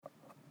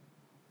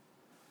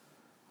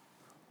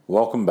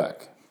Welcome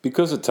back.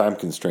 Because of time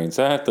constraints,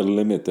 I have to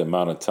limit the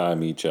amount of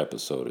time each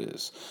episode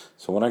is.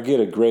 So when I get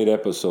a great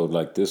episode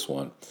like this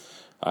one,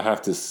 I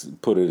have to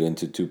put it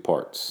into 2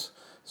 parts.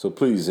 So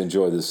please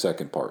enjoy the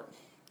second part.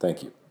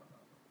 Thank you.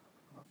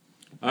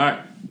 All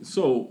right,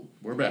 so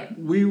We're back.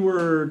 we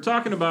were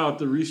talking about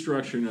the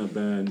restructuring of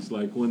bands,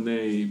 like when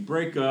they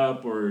break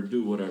up or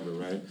do whatever,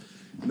 right?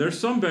 There's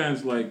some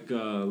bands like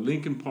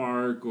Linkin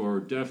Park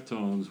or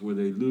Deftones where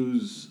they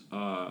lose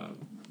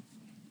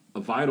a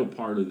vital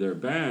part of their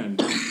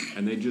band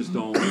and they just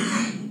don't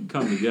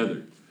come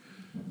together.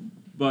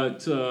 But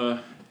do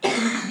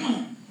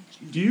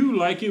you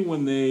like it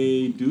when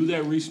they do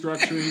that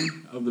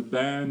restructuring of the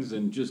bands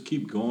and just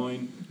keep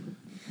going?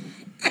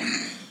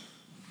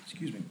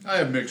 Excuse me. I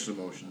have mixed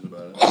emotions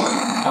about it.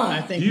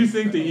 I think. Do you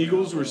think the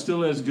Eagles were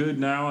still as good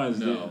now as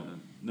No.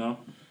 No?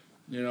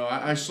 You know,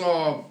 I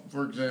saw,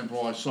 for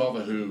example,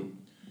 The Who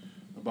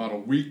about a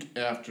week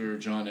after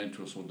John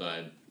Entwistle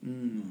died.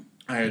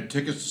 I had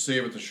tickets to see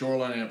him at the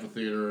Shoreline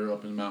Amphitheater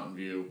up in Mountain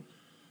View,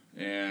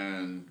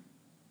 and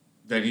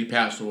then he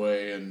passed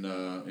away in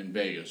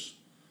Vegas.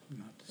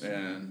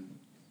 And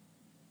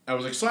I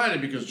was excited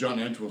because John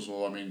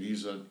Entwistle, I mean,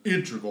 he's an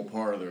integral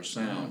part of their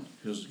sound.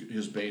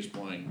 His bass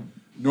playing,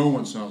 no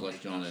one sounds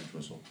like John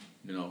Entwistle,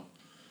 you know.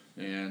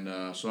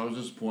 And so I was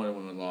disappointed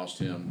when we lost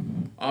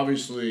him.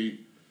 Obviously,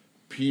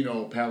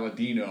 Pino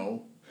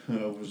Palladino we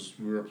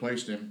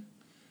replaced him.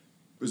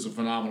 Was a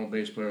phenomenal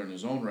bass player in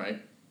his own right.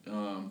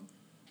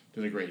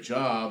 Did a great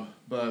job,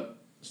 but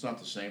it's not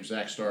the same.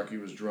 Zach Starkey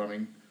was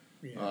drumming.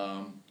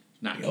 Yeah.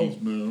 Not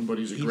Keith Moon, but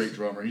he's a great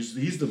drummer.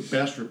 He's the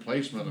best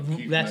replacement of Keith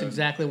Moon. That's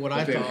exactly what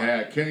I they've thought.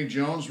 had. Kenny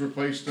Jones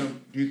replaced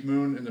Keith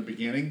Moon in the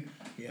beginning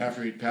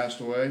after he'd passed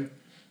away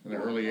in the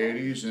early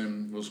 80s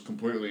and was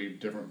completely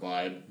different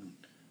vibe.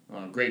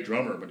 Great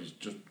drummer, but he's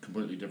just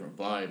completely different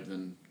vibe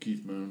than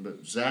Keith Moon.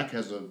 But Zach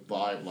has a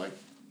vibe like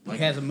He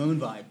has a Moon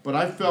vibe. but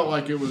I felt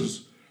like it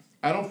was.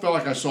 I don't feel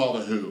like I saw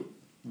The Who.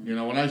 You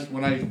know, when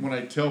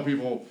I tell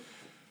people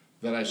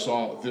that I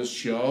saw this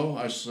show,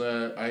 I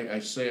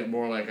say it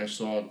more like I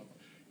saw,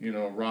 you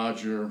know,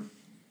 Roger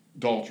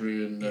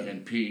Daltrey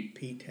and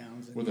Pete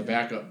Townsend with a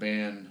backup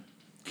band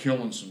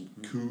killing some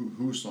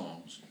Who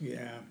songs.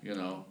 Yeah. You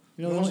know,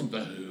 You know, it wasn't The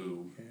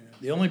Who.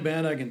 The only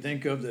band I can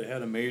think of that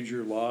had a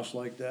major loss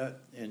like that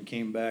and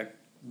came back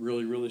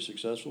really, really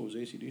successful was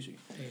AC/DC.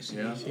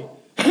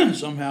 Yeah.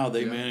 Somehow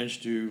they Yeah.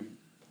 managed to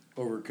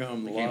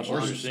overcome the Became loss more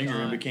of their singer and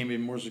successful. became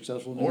even more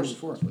successful than More they were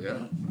before. successful,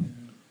 yeah.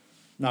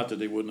 Not that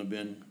they wouldn't have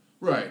been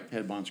Right.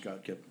 had Bon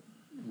Scott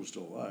was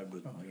still alive,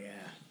 but Oh yeah.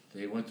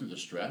 They went through the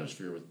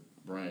stratosphere with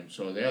Brian.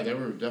 So yeah, they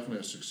were definitely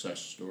a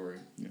success story.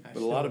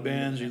 but a lot of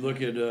bands you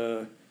look at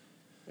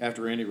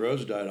after Randy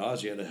Rhoads died,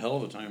 Ozzy had a hell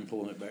of a time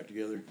pulling it back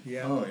together.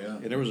 Yeah. Oh yeah.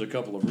 And there was a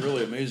couple of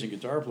really amazing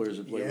guitar players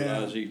that played Yeah.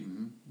 with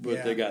Ozzy, but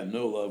Yeah. they got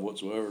no love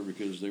whatsoever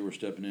because they were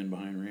stepping in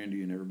behind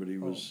Randy and everybody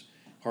was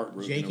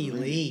heartbroken. Jakey over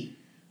Randy. Lee.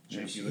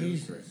 Jakey Lee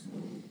was great.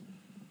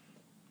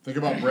 Think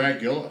about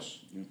Brad Gillis.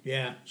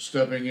 Yeah.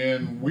 Stepping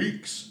in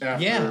weeks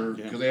after, Yeah.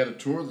 because they had a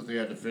tour that they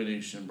had to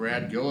finish, and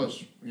Brad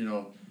Gillis, you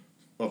know,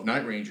 of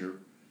Night Ranger,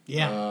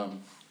 Yeah.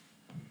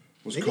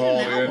 was They did an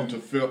called in album.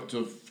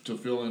 to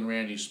fill in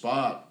Randy's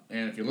spot.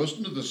 And if you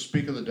listen to the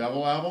Speak of the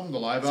Devil album, the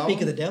live album,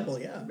 Speak of the devil.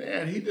 Yeah.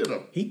 man, he did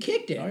a He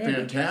kicked it.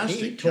 fantastic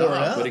He tore it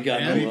job. up. But he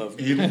got man. no love.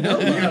 He got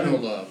no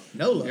love.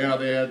 No love. Yeah,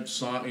 they had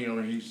you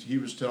know, he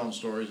was telling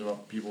stories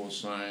about people with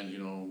signs. You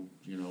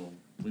know,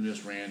 we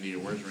miss Randy, or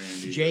where's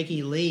Randy?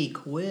 Jakey Lee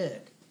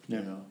quit You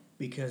know.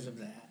 because of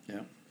that.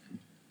 Yeah.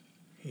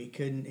 He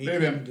couldn't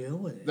Maybe deal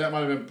with it. That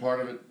might have been part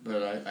of it,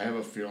 but I have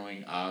a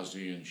feeling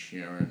Ozzy and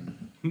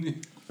Sharon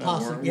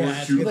Possibly, yeah,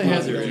 weren't too they cool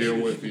had to their deal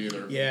issues. with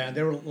either. Yeah,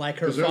 they were like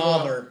her 'Cause there's a lot-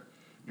 father.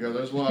 Yeah,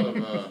 there's a lot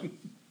of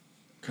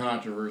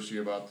controversy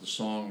about the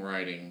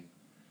songwriting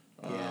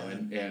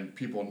and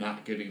people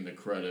not getting the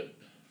credit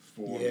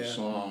for the Yeah.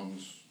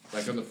 songs.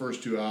 Like on the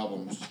first 2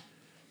 albums,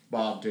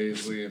 Bob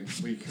Daisley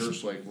and Lee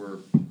Kerslake were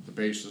the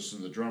bassist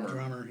and the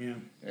Drummer, yeah.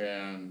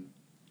 and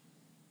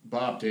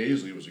Bob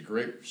Daisley was a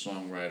great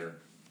songwriter,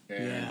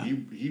 and Yeah.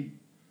 he,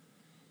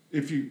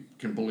 if you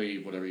can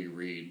believe whatever you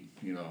read,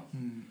 you know,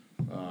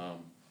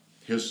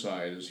 his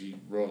side is he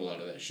wrote a lot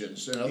of that shit,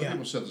 and other Yeah.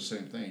 people said the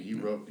same thing. He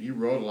wrote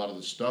a lot of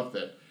the stuff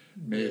that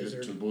made it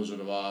Blizzard. to Blizzard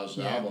of Oz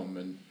Yeah. album,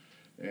 and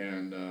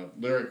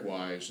lyric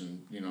wise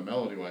and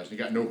melody wise, he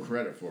got no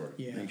credit for it.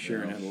 I Yeah. think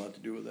Sharon had a lot to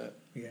do with that.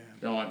 Yeah.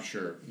 No, I'm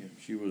sure. Yeah,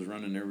 she was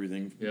running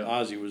everything. Yeah.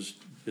 Ozzy was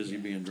busy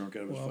being drunk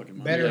out of his Well, fucking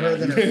mind. better Yeah. her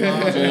than her He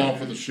was father. along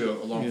for the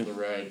show, along for the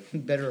ride.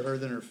 Better her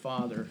than her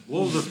father.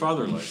 What was her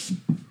father like?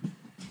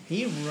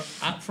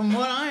 From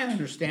what I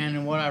understand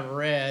and what I've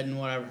read and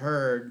what I've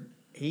heard,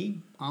 he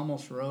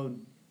almost rode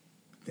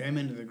them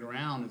into the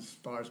ground as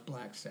far as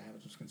Black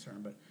Sabbath was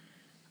concerned. But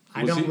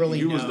I don't really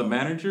He know. was the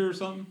manager or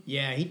something?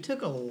 Yeah, he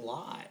took a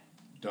lot.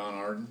 Don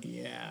Arden.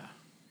 Yeah,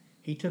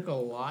 he took a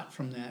lot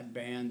from that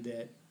band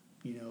that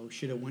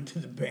should have went to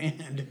the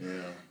band.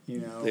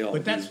 Yeah. They all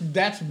But that's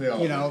They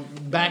all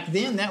back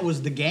then that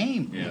was the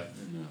game.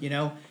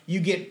 Yeah. You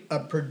get a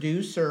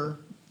producer,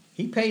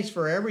 he pays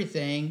for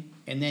everything,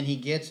 and then he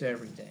gets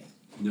everything.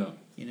 Yeah.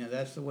 You know,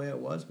 that's the way it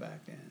was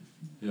back then.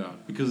 Yeah,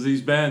 because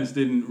these bands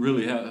didn't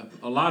really have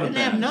a lot of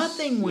Didn't have bands.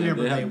 nothing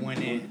whenever they have-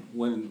 went in.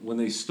 When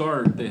they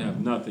start, they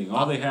have nothing.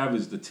 All they have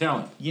is the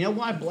talent. You know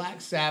why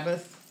Black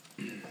Sabbath,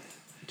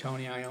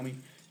 Tony Iommi,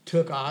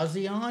 took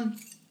Ozzy on?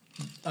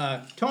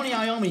 Tony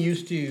Iommi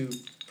used to,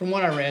 from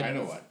what I read, I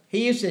know what.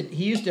 he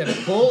used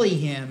to bully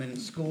him in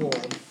school,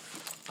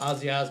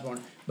 Ozzy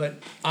Osbourne. But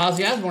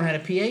Ozzy Osbourne had a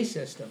PA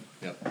system.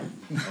 Yep.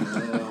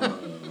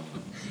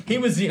 He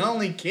was the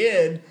only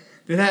kid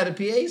that had a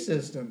PA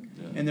system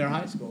in their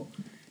high school,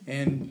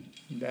 and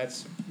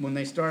that's when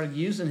they started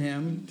using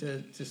him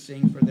to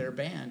sing for their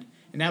band.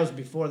 And that was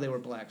before they were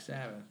Black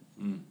Sabbath.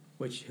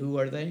 Which, who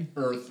are they?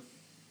 Earth.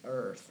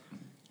 Earth.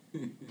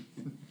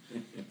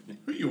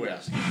 Who you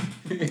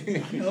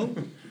asking? No,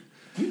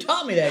 you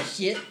taught me that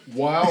shit.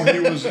 While he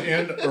was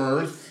in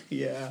Earth,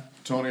 Yeah.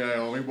 Tony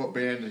Iommi, what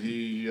band did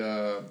he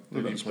about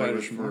play with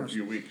Spiders from for a Mars?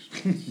 few weeks?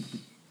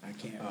 I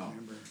can't Oh.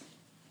 remember.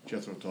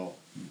 Jethro Tull.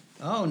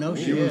 Oh no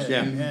He shit. was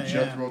Yeah. in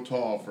Jethro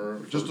Tull for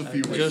just a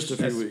few weeks. Just a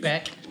few That's weeks.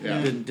 Spec.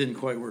 Yeah. Didn't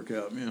quite work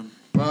out. Yeah.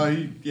 Well,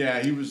 he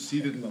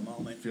didn't A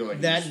moment. feel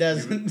like That he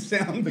doesn't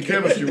sound. the good.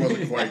 chemistry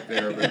wasn't quite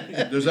there.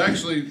 But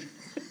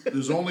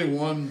there's only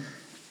one.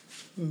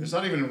 It's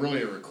not even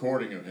really a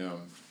recording of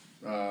him.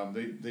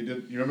 They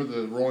did. You remember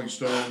the Rolling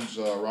Stones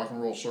Rock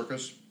and Roll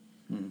Circus?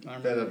 I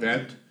That remember.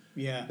 event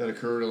Yeah. that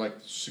occurred in like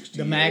 '68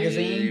 The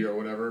magazine? or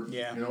whatever.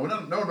 Yeah. You know,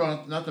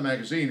 no, not the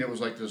magazine. It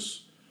was like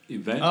this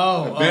Event.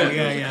 Oh, event.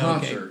 yeah, It was yeah. a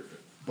concert,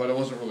 but it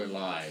wasn't really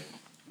live.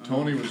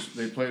 Tony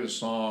they played a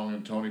song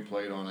and Tony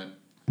played on it,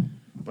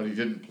 but he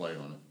didn't play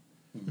on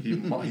it. He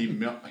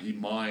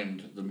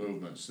mimed the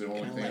movements. The only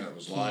Kinda thing like that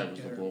was live was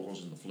Keith the or-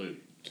 vocals and the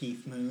flute.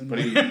 Keith Moon. But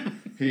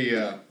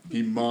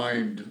he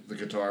mimed the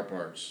guitar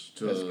parts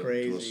to That's to a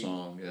crazy.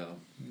 song. Yeah.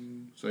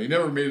 So he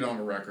never made it on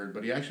a record,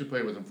 but he actually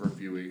played with them for a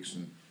few weeks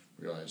and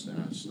realized,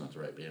 nah, it's not the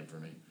right band for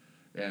me.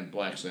 And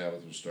Black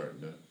Sabbath was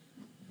starting to,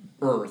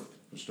 Earth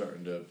was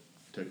starting to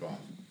take off.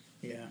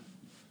 Yeah.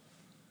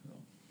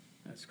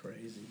 That's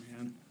crazy,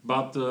 man.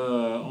 About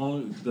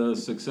the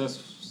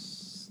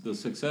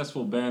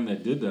successful band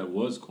that did that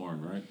was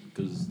Korn, right?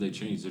 Because they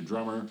changed the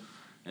drummer,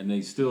 and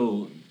they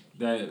still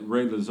that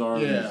Ray Lazar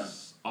Yeah.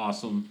 is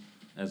awesome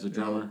as a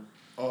drummer.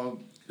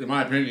 In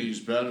my opinion, he's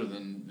better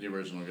than the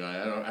original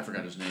guy. I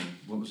forgot his name.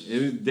 What was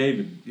It was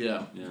David.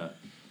 Yeah. Yeah.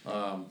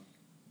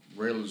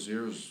 Ray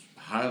Lazar is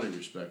highly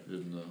respected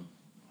in the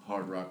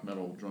hard rock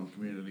metal drum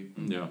community.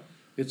 Yeah.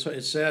 It's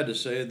sad to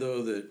say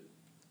though that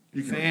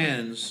You can-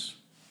 fans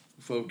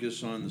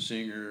focus on the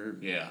singer,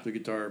 Yeah. the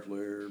guitar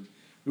player,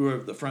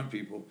 whoever the front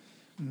people.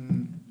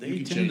 You They can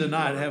tend change to the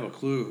not drummer. have a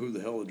clue who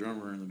the hell the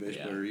drummer and the bass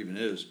Yeah. player even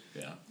is.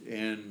 Yeah.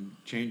 And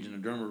changing the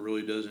drummer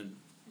really doesn't,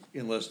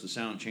 unless the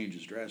sound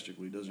changes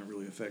drastically, doesn't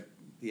really affect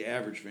the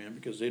average fan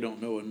because they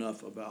don't know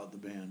enough about the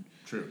band.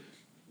 True.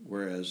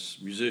 Whereas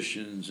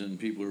musicians and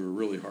people who are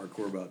really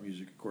hardcore about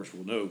music, of course,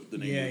 will know the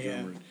name of the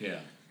Yeah, drummer. Yeah.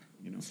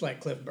 You know, It's like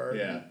Cliff Burton.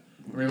 Yeah.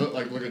 I mean,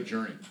 look at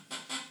Journey.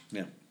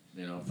 yeah.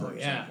 You know, for Oh, yeah.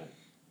 example.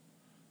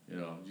 You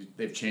know,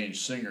 they've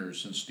changed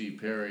singers since Steve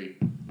Perry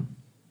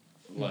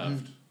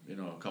left. You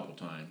know, a couple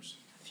times.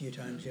 A few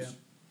times, yeah.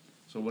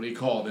 So what do you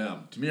call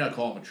them? To me, I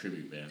call them a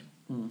tribute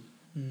band.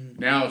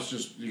 Now it's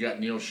just you got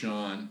Neil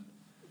Schon,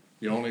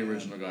 the only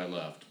original guy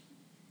left.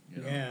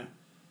 You know?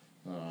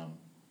 Yeah.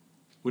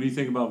 What do you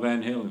think about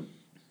Van Halen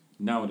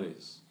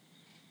nowadays?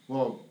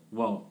 Well,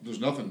 Well, there's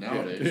nothing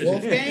nowadays.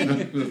 Wolfgang?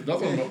 There's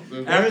nothing.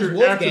 There's, after they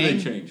Wolfgang?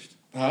 changed,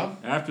 huh?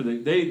 after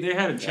they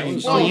had a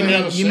change. Oh, you they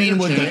had mean- a you mean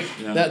singer with the- change.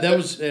 Yeah. That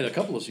was they had a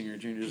couple of singer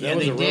changes. Yeah, That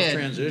was they a rough did.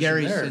 transition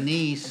Gary there.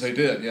 Sinise. They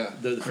did, yeah.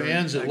 The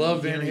fans that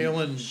love Van Gary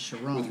Halen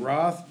Sharon. with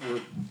Roth were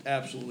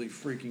absolutely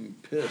freaking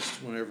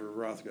pissed whenever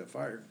Roth got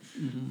fired.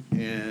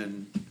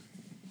 And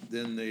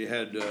then they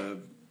had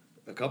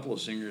a couple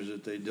of singers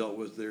that they dealt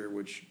with there,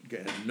 which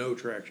had no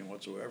traction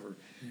whatsoever.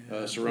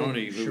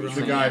 Cerrone, who was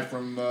The from guy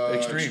from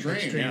Extreme. Extreme.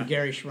 Extreme, Yeah.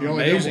 Gary He Sharon.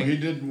 only Amazing. he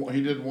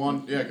did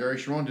one. Yeah, Gary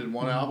Sharon did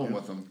one album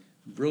with him.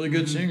 really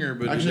good singer,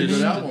 but Actually, a just-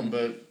 good album,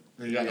 but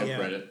he got no Yeah.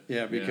 credit.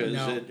 Yeah, because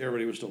No.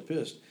 everybody was still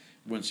pissed.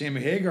 When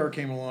Sammy Hagar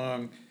came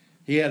along,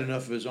 he had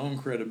enough of his own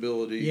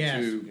credibility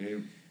Yes.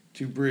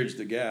 to bridge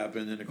the gap,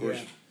 and then of course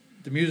Yeah.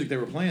 the music they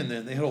were playing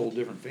then they had a whole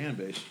different fan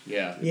base.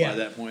 Yeah. Yeah. By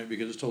that point,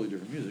 because it's totally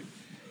different music.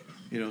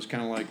 You know, it's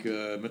kind of like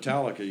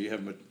Metallica. You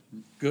have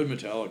good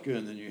Metallica,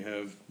 and then you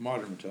have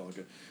modern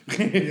Metallica.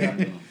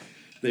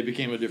 They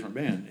became a different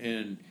band,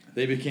 and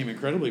they became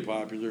incredibly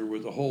popular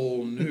with a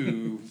whole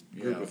new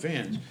group Yeah. of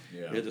fans.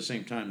 Yeah. At the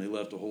same time, they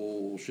left a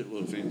whole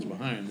shitload of fans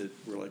behind that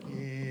were like,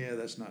 yeah,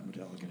 that's not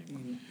Metallica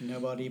anymore.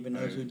 Nobody even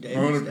knows who David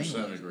 100%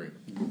 Mustaine agree.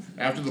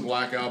 After the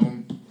Black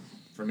Album,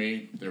 for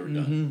me, they were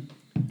done.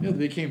 Yeah,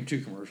 they became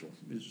too commercial.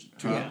 It's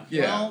too,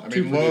 Yeah, Well, I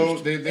too mean, low.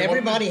 produced. They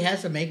Everybody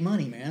has to make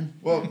money, man.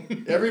 Well,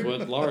 every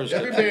What Lars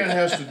every had. band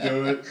has to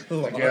do it. I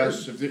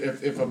Lars. guess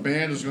if a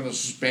band is going to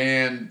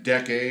span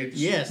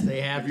decades. Yes,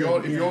 they have If you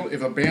to. only,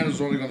 if a band is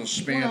only going to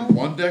span Well-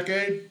 one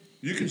decade,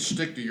 you can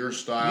stick to your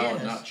style and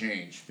Yes. not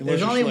change.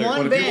 There's only Slayer.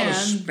 one But if you want to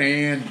band.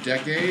 span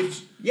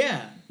decades,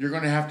 Yeah. you're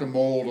going to have to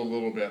mold a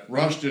little bit.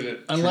 Rush did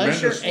it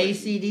Unless you're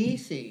tremendously.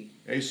 AC/DC.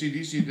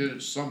 AC/DC did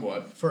it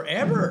somewhat,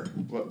 Forever.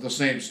 but the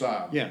same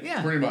style. Yeah.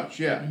 Yeah. Pretty much,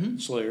 yeah.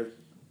 Slayer.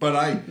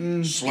 But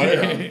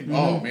Slayer,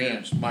 oh man,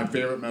 it's my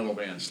favorite metal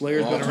band.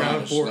 Slayer's All been time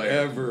around is Slayer.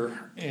 forever,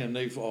 and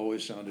they've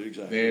always sounded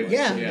exactly They- like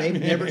Yeah, Yeah. they've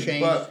never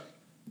changed. But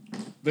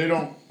they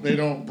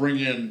don't bring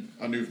in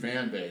a new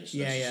fan base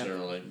Yeah, yeah.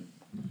 necessarily.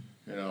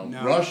 You know,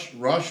 No.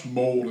 Rush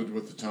molded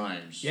with the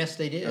times. Yes,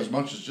 they did. As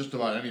much as just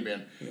about any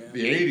band. Yeah.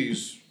 The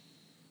 '80s,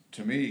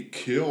 to me,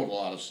 killed a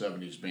lot of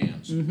 '70s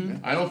bands.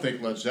 I don't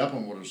think Led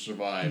Zeppelin would have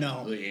survived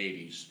No. the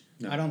 '80s.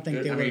 I don't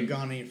think they I would have mean,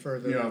 gone any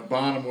further. You know, if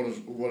Bonham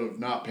would have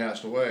not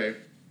passed away.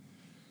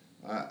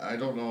 I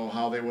don't know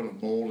how they would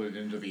have molded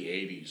into the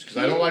 '80s because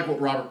I don't like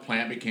what Robert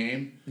Plant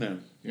became. No.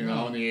 You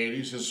know, in the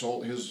 '80s,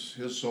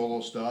 his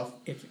solo stuff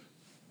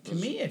To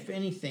me, if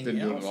anything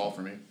didn't do it else, at all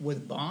for me.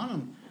 with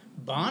Bonham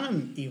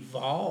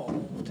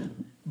evolved.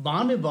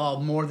 Bonham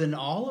evolved more than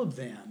all of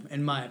them,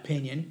 in my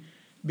opinion,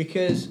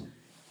 because,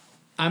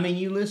 I mean,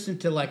 you listen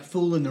to like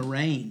 "Fool in the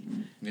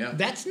Rain." Yeah.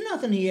 That's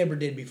nothing he ever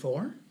did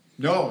before.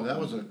 No, that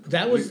was a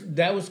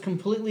That was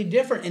completely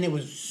different, and it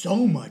was so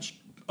much.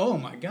 Oh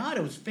my God,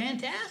 it was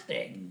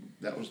fantastic.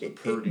 that was the It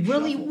Purdy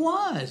really shuffle.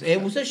 was.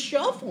 It was a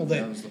shuffle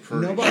that was the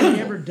Purdy nobody shuffle. had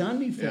ever done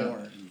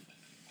before.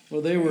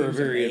 Well, they were a was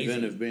very amazing.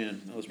 inventive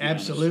band. Let's be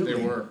honest. Absolutely,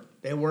 They were.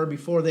 They were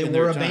before they In were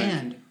their a time.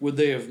 band. Would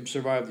they have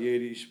survived the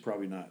 '80s?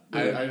 Probably not.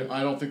 I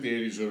don't think the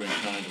 '80s would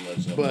have been kind to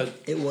Led Zeppelin.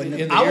 But It wouldn't in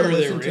have- the I would've era they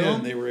listened were to in,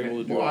 them. they were able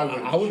to do Well, I it.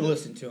 would- I would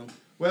listen to them.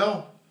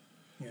 well,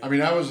 I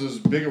mean, I was as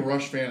big a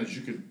Rush fan as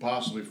you could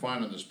possibly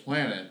find on this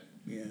planet.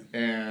 Yeah.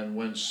 And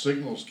when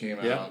Signals came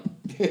Yeah. out,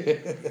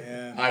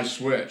 Yeah. I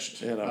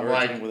switched. Yeah, I'm I'm like,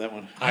 right with that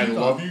one. I thought-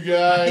 love you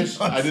guys.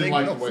 I thought I didn't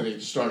like the Signals- way they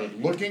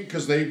started looking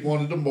because they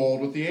wanted to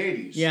mold with the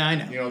 '80s. Yeah, I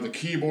know. You know, the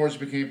keyboards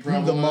became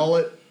prevalent. The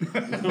mullet.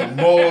 The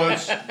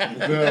mullets,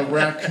 the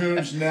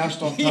raccoon's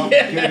nest on top of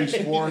Katie's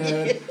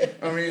forehead.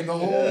 I mean, the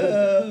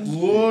whole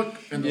look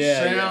and the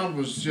Yeah, sound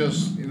was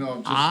just, you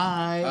know,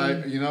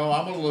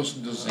 I'm gonna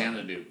listen to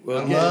Xanadu. Well,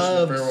 I'm gonna listen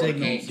love to Pharaoh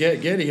Signals. King.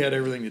 Getty had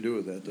everything to do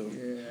with that, though.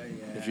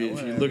 Yeah, If you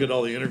look at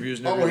all the interviews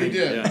and Oh, well, he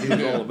everything, did. yeah, he He was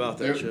did. all about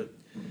that There- shit.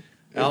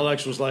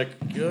 Alex was like,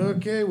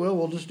 okay, well,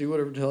 we'll just do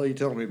whatever the hell you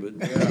tell me, but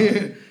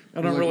Yeah.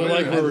 I don't He's really like,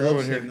 like wait a where we're love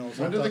going here. Signals.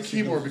 When I did the thought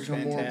keyboard Signals was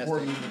become more fantastic.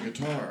 important than the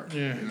guitar?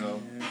 Yeah. You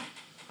know?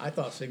 I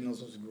thought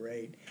Signals was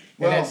great. It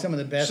Well, had some of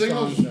the best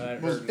Signals songs that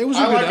I've was- heard. It was a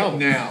I good like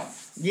album. it now.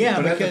 Yeah,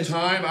 but at because the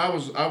time I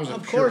was a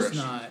Of course purist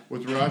not.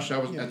 with Rush. I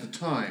was at the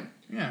time.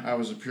 Yeah. I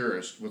was a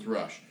purist with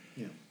Rush.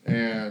 Yeah.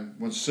 And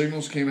when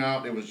Signals came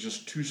out, it was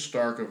just too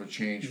stark of a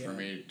change for Yeah.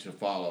 me to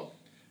follow.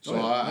 So Oh,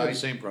 yeah, I had I the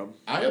same problem.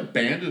 I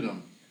abandoned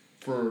them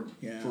for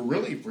Yeah. for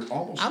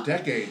almost I'm-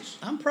 decades.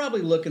 I'm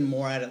probably looking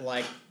more at it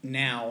like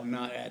now,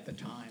 not at the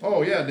time.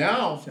 Oh yeah,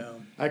 now So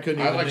I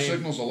couldn't I even like name.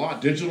 Signals a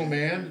lot. Digital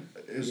Man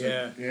is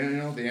Yeah. you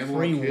know the Analog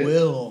Free Kid.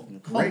 Will.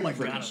 Great Oh my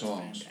freaking God, it was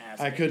songs.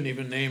 fantastic. I couldn't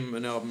even name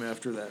an album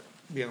after that.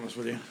 To be honest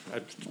with you, I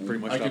pretty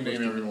much. I can stopped name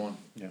listening. everyone.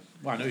 Yeah,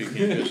 well, I know you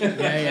can.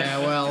 Yeah,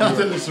 well, Not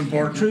that it's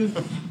important.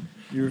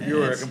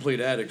 You are a complete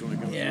addict when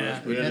it comes yeah,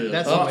 to Rush. It is.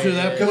 that's Up the to way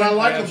that it is. Because I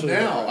like I them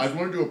absolutely now. love I've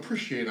learned to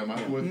appreciate them.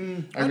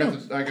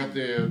 I got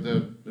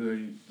the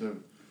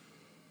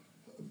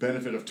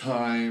benefit of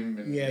time,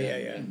 and, Yeah.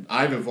 and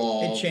I've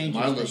evolved It changes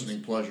my things.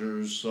 listening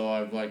pleasures. So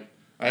I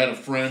had a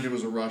friend who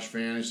was a Rush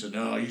fan. He said,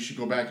 "No, you should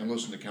go back and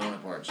listen to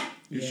Counterparts.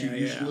 You should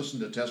Yeah. listen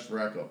to Test for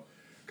Echo."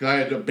 Because I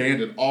had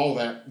abandoned all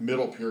that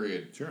middle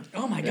period. Sure.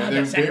 Oh my And God,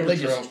 then that's Vapor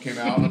sacrilegious. Trails came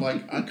out, and I'm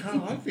like, I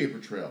kind of like Vapor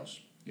Trails.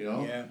 You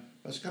know, Yeah.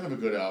 that's kind of a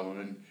good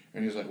album.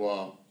 And he's like,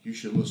 well, you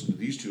should listen to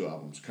these two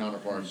albums,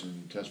 Counterparts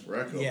and Test for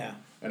Echo. Yeah.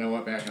 And I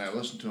went back and I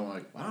listened to them,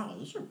 like, wow,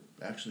 those are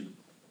actually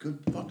good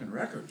fucking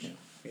records.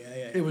 Yeah.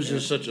 It was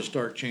just such a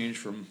stark change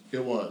from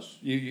It was.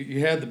 you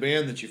had the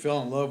band that you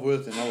fell in love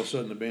with, and all of a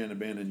sudden the band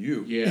abandoned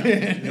you. Yeah.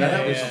 That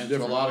happens Yeah.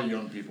 to a lot of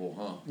young people,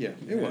 huh? Yeah,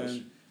 it was.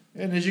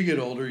 And as you get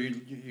older,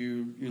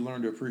 you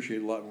learn to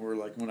appreciate a lot more.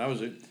 Like when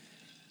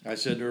I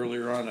said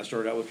earlier on, I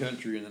started out with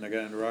country, and then I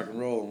got into rock and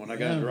roll. And when I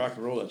got into rock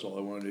and roll, that's all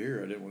I wanted to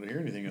hear. I didn't want to hear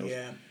anything else.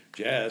 Yeah.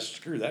 Jazz,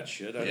 screw that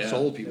shit. Yeah.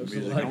 Soul people There was a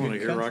music. lot I of want to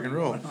good hear rock and country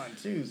roll. going on,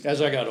 too.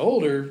 As I got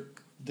older,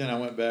 then I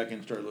went back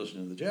and started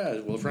listening to the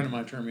jazz. Well, a friend of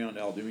mine turned me on to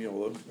Al Di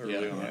Meola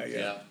early on.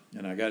 Yeah.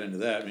 And I got into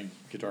that. I mean,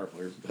 guitar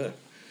player.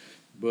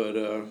 But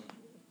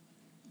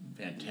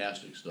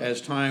Fantastic stuff.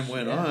 as time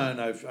went on,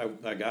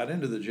 I got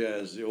into the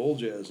jazz, the old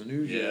jazz, the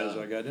new jazz.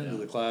 Yeah, I got into yeah.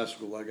 the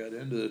classical. I got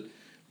into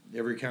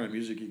every kind of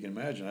music you can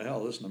imagine. I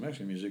listen to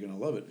Mexican music and I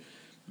love it.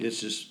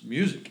 It's just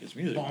music. It's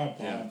music.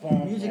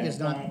 Music is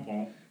not.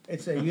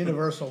 It's a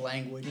universal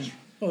language.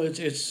 Well, it's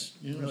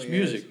you know, Really it's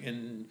music,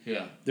 and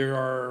Yeah. there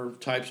are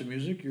types of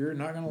music you're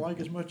not going to like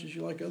as much as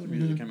you like other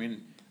music. Mm-hmm. I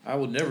mean, I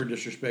would never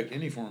disrespect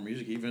any form of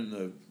music, even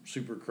the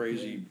super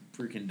crazy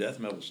freaking death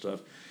metal stuff.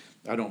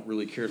 I don't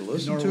really care to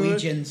listen to it.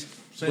 Norwegians.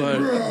 But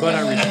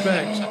I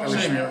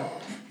respect.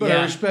 But Yeah.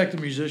 I respect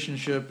the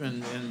musicianship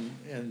and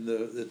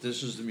that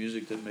this is the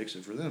music that makes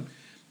it for them.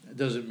 It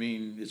doesn't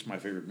mean it's my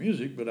favorite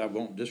music, but I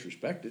won't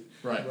disrespect it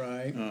Right.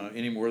 Right.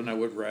 any more than I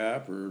would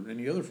rap or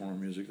any other form of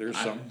music. There's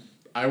some.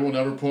 I will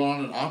never put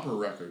on an opera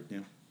record. Yeah.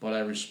 But I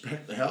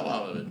respect the hell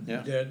out of it.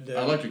 Yeah.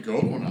 I like to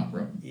go to an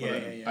opera.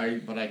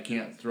 But I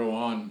can't throw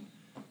on,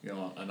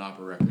 an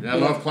opera record. And I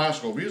love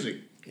classical music,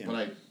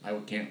 but I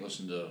can't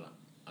listen to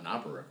an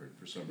opera record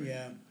for some reason.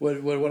 Yeah.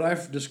 What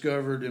I've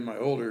discovered in my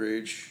older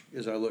age,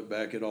 as I look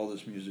back at all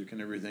this music and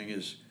everything,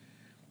 is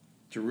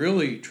to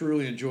really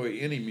truly enjoy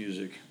any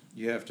music,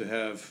 you have to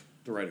have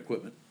the right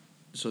equipment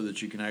so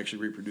that you can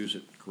actually reproduce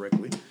it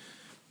correctly.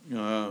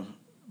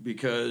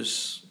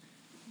 Because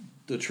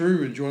the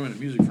true enjoyment of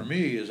music for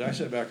me is I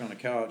sit back on the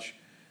couch,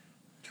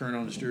 turn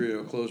on the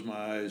stereo, close my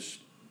eyes,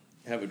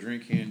 have a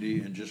drink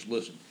handy, and just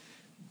listen.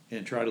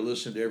 And try to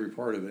listen to every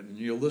part of it. And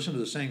you'll listen to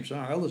the same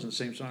song. I listen to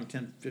the same song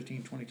 10,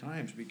 15, 20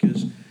 times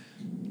because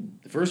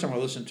the first time I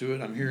listen to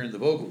it, I'm hearing the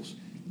vocals.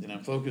 And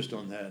I'm focused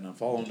on that, and I'm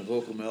following the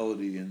vocal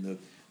melody and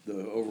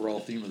the overall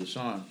theme of the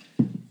song.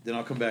 Then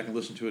I'll come back and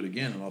listen to it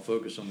again, and I'll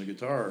focus on the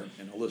guitar,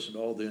 and I'll listen to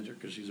all the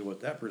intricacies of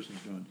what that person's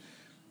doing.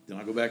 Then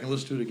I'll go back and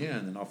listen to it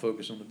again, and I'll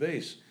focus on the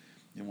bass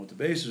and what the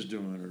bass is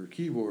doing, or the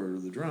keyboard, or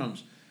the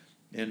drums.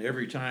 And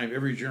every time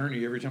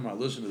I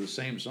listen to the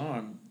same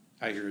song,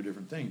 I hear a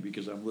different thing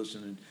because I'm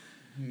listening.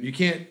 You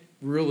can't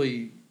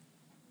really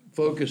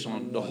focus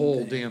on the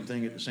whole damn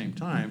thing at the same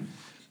time.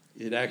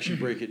 It actually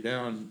break it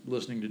down,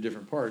 listening to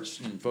different parts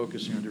and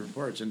focusing on different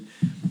parts. And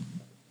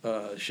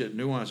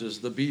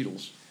nuances. The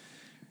Beatles.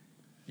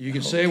 You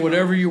can say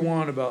whatever you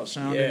want about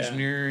sound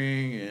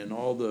engineering and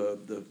all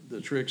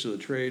the tricks of the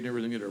trade and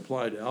everything that are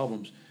applied to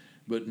albums,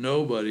 but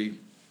nobody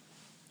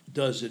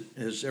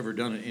has ever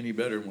done it any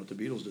better than what the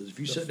Beatles does. If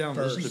you sit down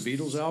and listen to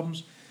Beatles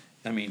albums,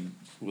 I mean,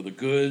 with a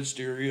good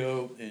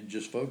stereo and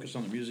just focus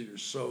on the music,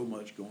 there's so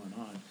much going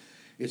on.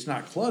 It's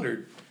not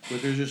cluttered,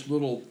 but there's just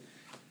little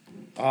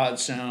odd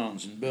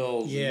sounds and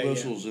bells and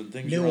whistles and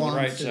things are on the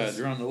right side,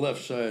 they're on the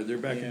left side, they're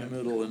back in the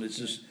middle, and it's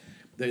just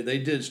they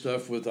did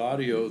stuff with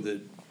audio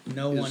that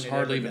it's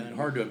hardly even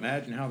hard to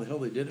imagine how the hell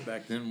they did it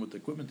back then with the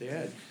equipment they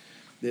had.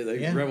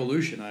 They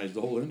revolutionized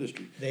the whole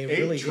industry. They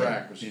really did.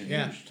 8-track was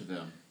huge to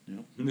them. Yeah.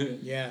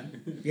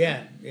 It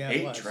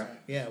was.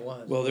 8-track. Yeah, it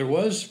was. Well, there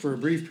was for a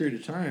brief period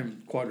of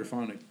time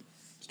quadraphonic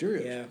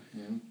stereos.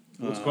 Yeah.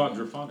 What's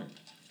quadraphonic?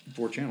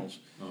 4 channels.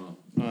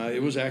 Uh-huh.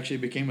 It was actually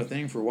became a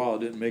thing for a while. It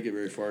didn't make it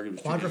very far. It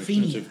was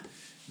Quadrophenia.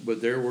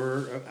 But there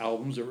were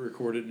albums that were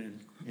recorded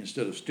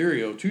instead of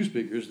stereo, 2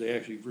 speakers, they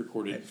actually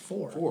recorded At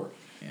 4. 4.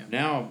 Yeah.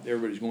 Now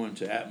everybody's going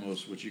to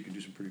Atmos, which you can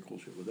do some pretty cool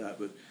shit with that.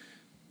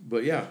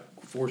 But yeah,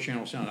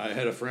 4-channel sound. I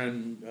had a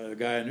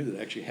guy I knew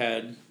that actually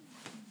had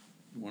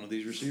one of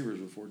these receivers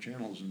with 4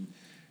 channels, and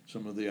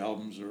some of the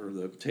albums or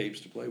the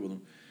tapes to play with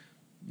them.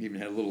 Even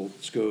had a little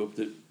scope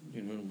that,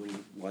 little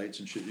lights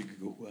and shit. You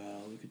could go,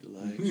 wow, look at the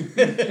lights.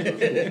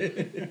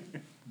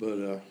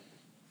 But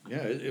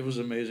it was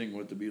amazing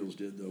what the Beatles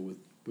did though. With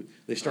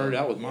they started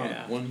out with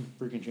mono, 1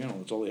 freaking channel.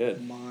 That's all they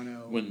had.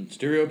 Mono. When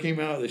stereo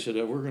came out, they said,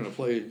 we're gonna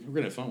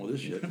have fun with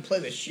this shit. Play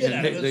the shit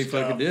out of this They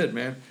stuff. fucking did,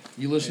 man.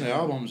 You listen to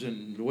albums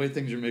and the way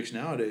things are mixed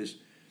nowadays,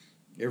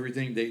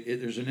 everything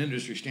there's an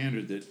industry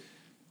standard that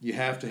you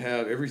have to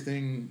have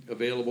everything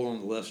available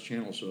on the left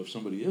channel. So if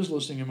somebody is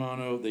listening in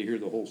mono, they hear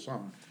the whole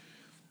song.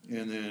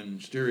 And then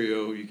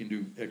stereo, you can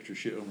do extra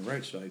shit on the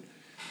right side.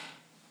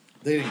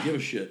 They didn't give a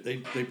shit. They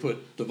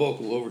put the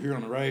vocal over here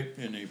on the right,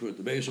 and they put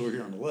the bass over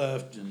here on the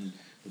left, and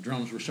the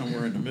drums were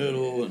somewhere in the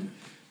middle. And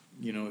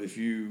if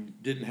you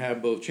didn't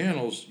have both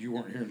channels, you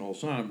weren't hearing the whole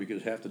song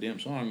because half the damn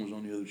song was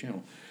on the other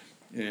channel.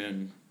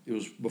 And it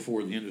was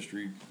before the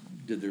industry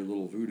did their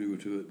little voodoo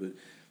to it, but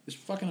it's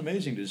fucking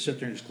amazing to just sit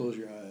there and just close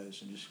your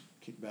eyes and just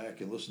kick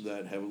back and listen to that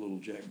and have a little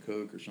Jack and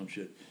Coke or some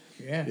shit.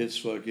 Yeah. It's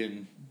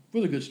fucking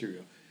with a good stereo.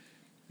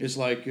 It's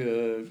like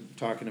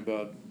talking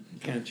about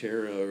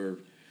Pantera or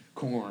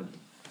Korn.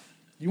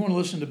 You want to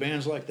listen to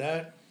bands like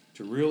that,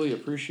 to really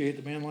appreciate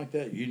the band like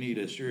that, you need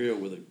a stereo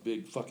with a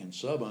big fucking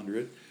sub under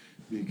it,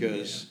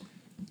 because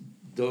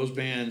those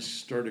bands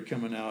started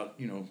coming out,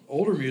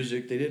 older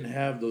music, they didn't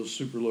have those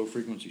super low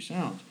frequency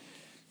sounds.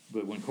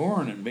 But when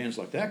Korn and bands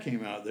like that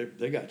came out,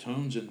 they got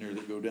tones in there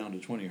that go down to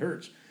 20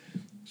 hertz.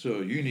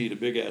 So you need a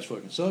big ass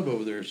fucking sub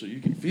over there so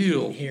you can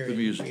feel the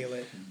music. Feel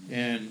it.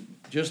 And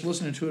just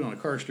listening to it on a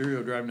car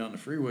stereo driving down the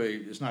freeway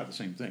is not the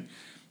same thing.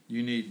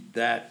 You need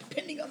that.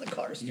 Depending on the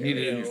car stereo. You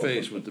need it in your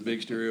face with the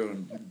big stereo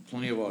and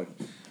plenty of volume.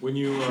 When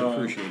you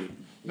Appreciate it.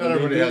 Not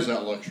everybody has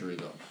that luxury,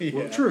 though. Yeah.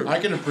 Well, true. I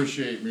can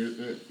appreciate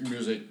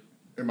music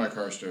in my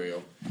car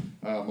stereo.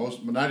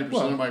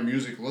 90% of my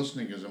music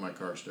listening is in my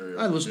car stereo.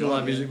 I listen to a lot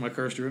of music in my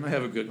car stereo, and I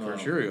have a good car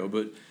stereo,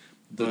 but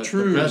the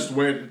best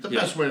way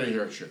to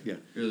hear it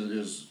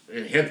is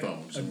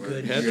headphones.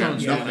 good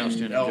headphones.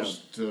 Nothing else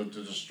to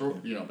destroy.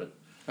 But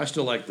I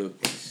still like the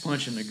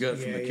punch in the gut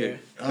from the kick.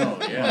 oh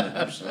yeah,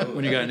 absolutely.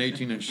 When you got an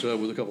 18-inch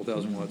sub with a couple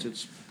thousand watts,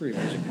 it's pretty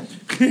amazing.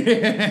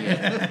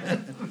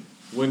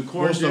 when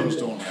Korn Most of us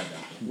did don't have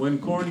that. when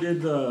Korn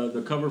did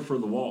the cover for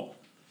The Wall,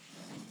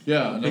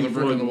 Yeah, another Pink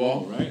brick Floyd in the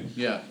wall. right?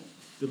 Yeah.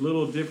 The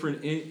little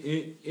different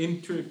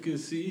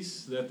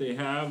intricacies that they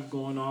have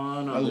going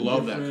on. I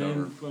love that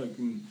different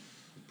fucking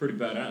pretty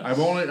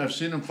badass. I've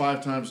seen them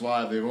 5 times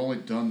live. They've only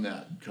done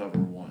that cover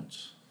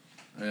once.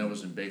 and that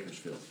was in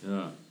Bakersfield,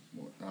 Yeah.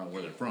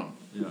 where they're from.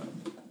 Yeah.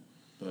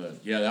 But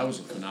yeah, that was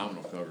a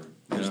phenomenal cover.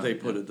 As Yeah. they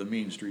put it, the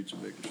mean streets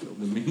of Bakersfield.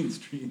 The mean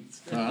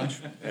streets.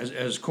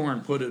 As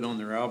Korn put it on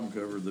their album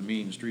cover, the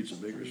mean streets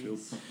of Bakersfield.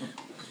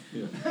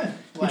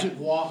 Like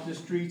walk the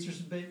streets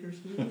of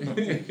Bakersfield.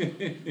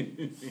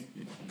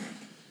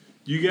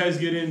 You guys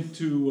get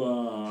into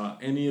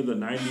any of the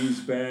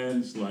 '90s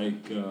bands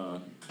like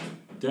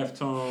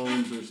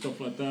Deftones or stuff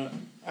like that?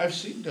 I've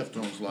seen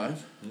Deftones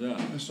live. Yeah.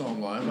 I saw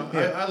them live.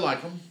 Yeah. I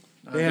like them.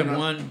 They had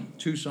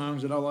 1-2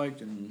 songs that I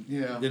liked, and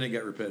Yeah. then it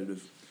got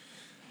repetitive,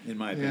 in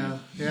my opinion.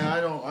 Yeah,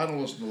 I don't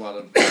listen to a lot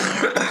of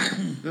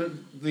the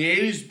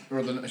 '80s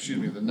or the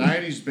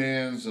 '90s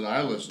bands that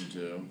I listen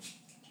to.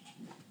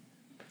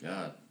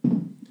 God,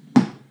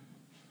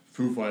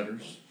 Foo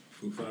Fighters.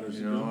 Foo Fighters.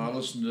 You know, I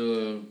listen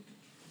to,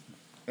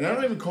 and I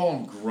don't even call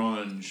them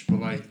grunge, but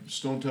like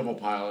Stone Temple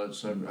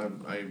Pilots.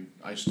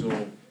 I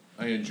still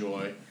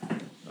enjoy.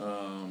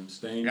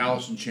 Stain.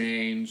 Alice in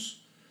Chains.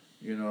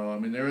 You know, I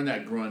mean, they're in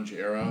that grunge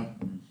era.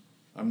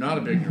 I'm not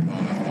a big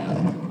Nirvana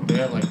fan. They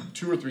have like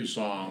 2 or 3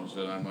 songs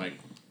that I'm like,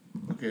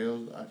 okay,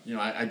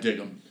 I dig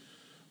them,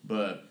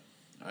 but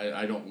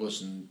I don't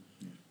listen.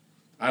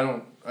 I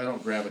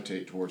don't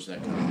gravitate towards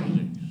that kind of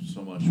music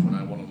so much. When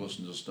I want to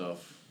listen to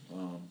stuff,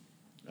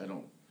 I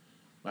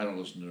don't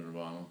listen to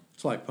Nirvana.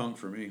 It's like punk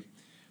for me.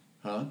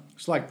 Huh?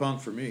 It's like punk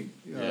for me.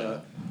 Yeah.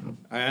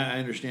 I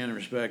understand and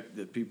respect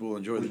that people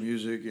enjoy the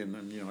music, and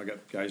I got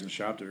guys in the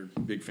shop that are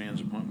big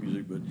fans of punk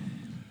music, but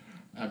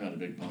I'm not a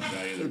big punk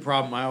guy the either.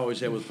 problem I always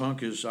had with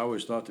punk is I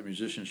always thought the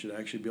musicians should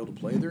actually be able to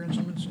play their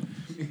instruments,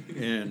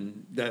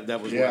 and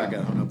that was where I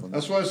got hung up on.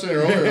 That's what I said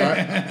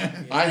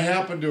earlier. I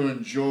happen to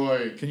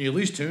enjoy Can you at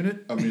least tune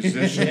it? a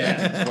musician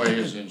play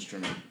his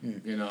instrument.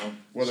 You know,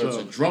 whether it's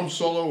a drum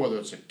solo, whether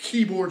it's a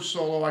keyboard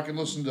solo, I can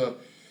listen to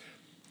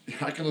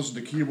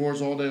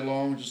keyboards all day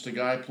long. Just a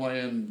guy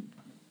playing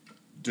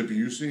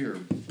Debussy or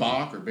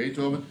Bach or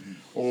Beethoven,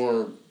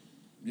 or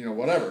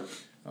whatever.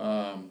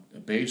 A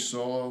bass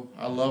solo.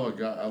 I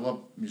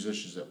love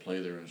musicians that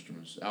play their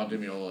instruments. Al Di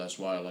Meola. That's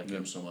why I like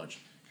him so much,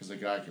 because the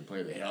guy can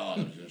play the hell out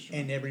of his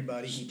instrument. And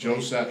everybody. He Joe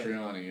plays with.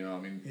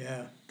 Satriani.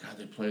 Yeah. God,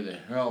 they play the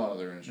hell out of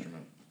their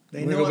instrument.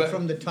 They We know go it back-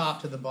 from the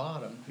top to the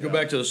bottom. Go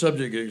back to the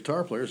subject of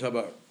guitar players. How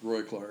about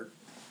Roy Clark?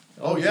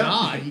 Oh, yeah.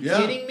 God, are you Yeah.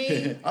 kidding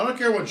me? I don't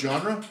care what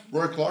genre.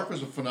 Roy Clark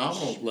was a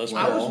phenomenal. Les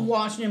player. I was Paul.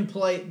 watching him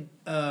play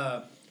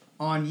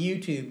on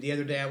YouTube the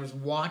other day. I was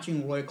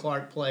watching Roy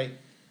Clark play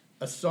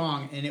a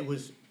song, and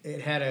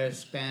it had a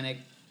Hispanic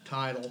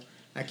title.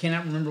 I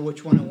cannot remember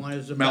which one it was. It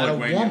was about a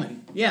Malagueña.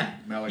 woman. Yeah.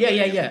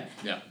 Malagueña. Yeah.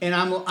 Yeah. And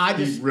I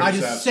He just rips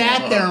that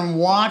sat song there up. and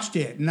watched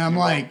it, and I'm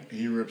like,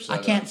 He rips I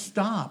that can't up.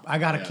 stop. I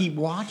got to Yeah. keep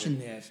watching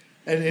this.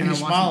 And I he's watched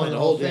him smiling play the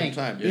whole damn thing.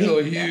 time. He- You know,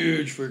 a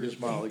huge freaking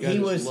smile. The guy he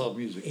just was love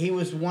music. He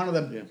was one of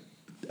the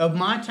of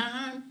my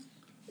time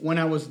when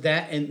I was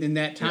that in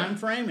that time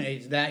frame and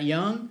he's that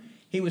young.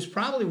 He was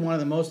probably one of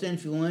the most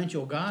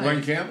influential guys.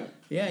 Glenn Campbell.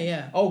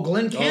 Yeah. Oh,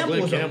 Glenn Campbell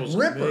Glenn was Campbell's a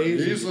ripper.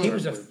 amazing. He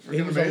was a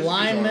Freaking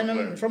lineman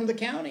amazing guitar from the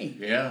county.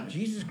 Yeah.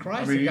 Jesus I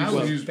Christ, mean, the guy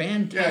was he's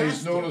fantastic. Yeah,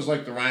 he's known as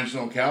like the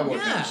Rhinestone Cowboy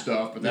kind of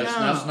stuff, but that's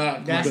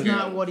not. That's Glenn not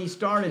Campbell. what he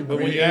started But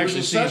with. when you He was actually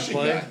a see him session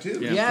play, guy, too.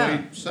 yeah. He Yeah.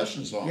 played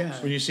session songs. Yeah.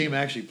 When you see him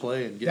actually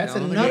play and get That's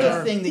down on the another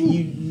guitar. thing that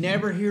you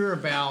never hear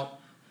about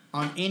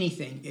on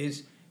anything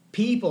is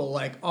people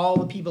like all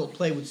the people that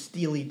play with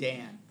Steely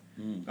Dan.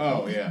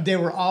 Oh yeah. They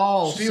were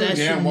all Steely Dan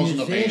session wasn't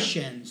a band.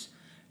 musicians,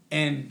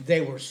 and they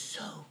were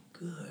so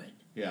good.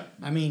 Yeah.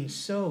 I mean,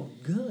 so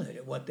good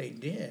at what they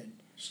did.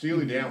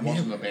 Steely Dan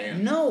wasn't a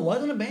band. No, it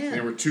wasn't a band.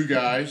 They were 2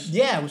 guys.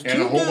 Yeah, it was and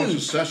two a whole bunch of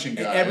dudes. session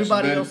guys.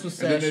 Everybody and then, else was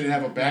And then they session.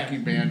 didn't have a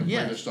backing band to play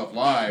Yeah. their stuff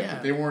live, Yeah.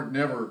 but they weren't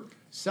never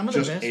Some of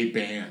the just best. a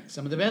band.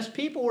 Some of the best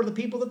people were the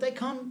people that they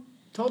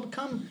told to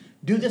come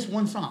do this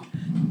one song.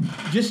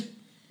 Just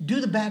do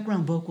the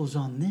background vocals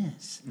on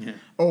this, Yeah.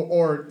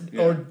 or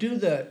Yeah. do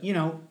the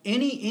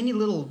any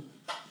little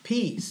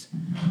piece,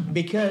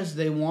 because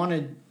they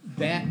wanted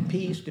that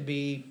piece to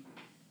be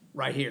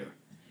right here,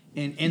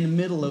 in the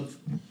middle of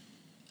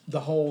the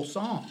whole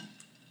song,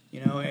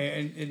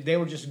 and they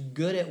were just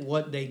good at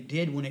what they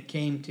did when it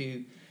came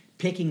to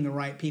picking the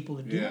right people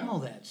to do Yeah. all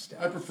that stuff.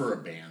 I prefer a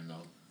band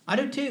though. I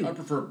do too. I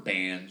prefer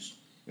bands.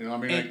 I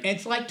mean, And like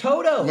it's like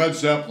Toto. Led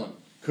Zeppelin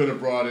could have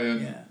brought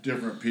in Yeah.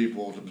 different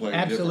people to play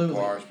Absolutely.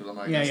 different parts, but I'm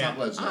like, yeah, it's yeah. not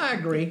Led Zeppelin. I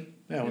agree.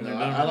 Yeah, when You their know,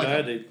 I drummer like died,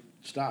 him. they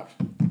stopped.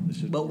 They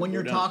said, But when "We're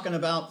you're done." talking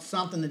about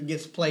something that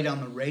gets played on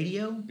the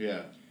radio,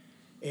 Yeah.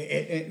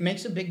 it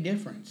makes a big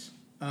difference.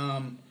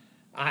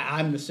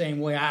 I'm the same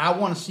way. I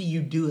want to see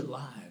you do it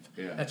live.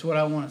 Yeah. That's what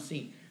I want to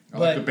see. I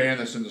like the band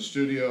that's in the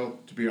studio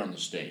to be on the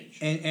stage.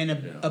 And Yeah.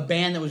 a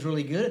band that was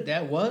really good at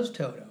that was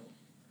Toto.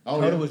 Oh,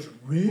 Toto yeah. was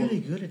really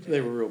good at that. They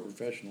were real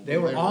professional. They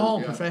were they were, all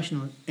yeah.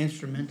 professional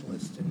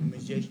instrumentalists and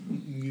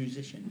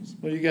musicians.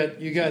 Well, you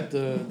got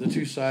the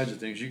 2 sides of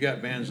things. You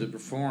got bands that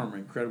perform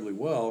incredibly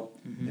well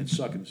and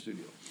suck in the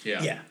studio,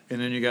 Yeah.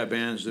 and then you got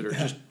bands that are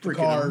just The freaking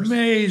Cars.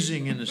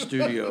 amazing in the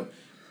studio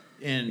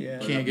and Yeah.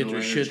 can't get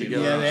their shit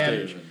together Yeah, on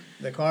they stage.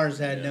 The Cars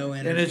had no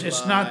energy. And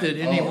it's not that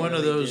any one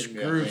of really those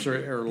didn't. groups Yeah,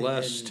 are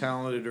less didn't.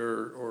 talented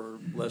or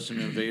less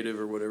innovative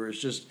or whatever. It's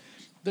just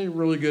they're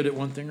really good at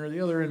one thing or the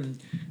other, and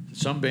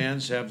some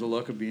bands have the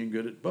luck of being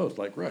good at both,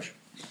 like Rush.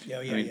 Yeah,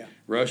 I yeah, mean, yeah.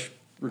 Rush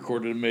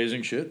recorded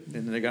amazing shit, and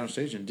then they got on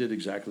stage and did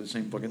exactly the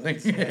same fucking thing.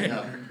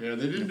 Yeah, they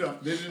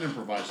didn't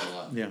improvise a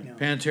lot. Yeah, No.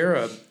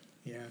 Pantera.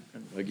 Yeah.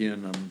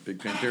 Again, I'm a big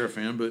Pantera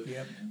fan, but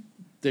Yep.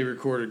 they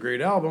recorded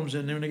great albums,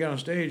 and then when they got on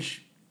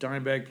stage,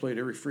 Dimebag played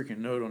every freaking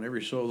note on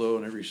every solo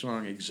and every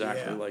song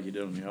exactly Yeah. like he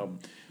did on the album.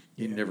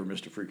 He Yeah. never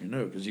missed a freaking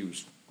note because he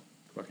was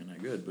fucking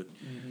that good. But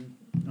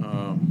Mm-hmm.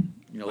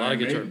 a lot Iron of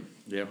guitar, Maiden.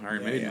 yeah,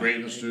 Iron Yeah, Maiden. yeah. Great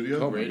in the studio,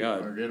 Oh my great,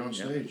 God. great on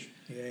Yeah. stage.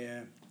 Yeah, yeah.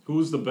 Who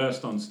was the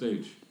best on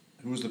stage?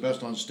 Who was the best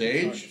on Hard to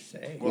stage?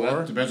 say. Well, War?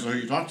 that depends on who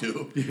you talk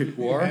to.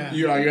 War.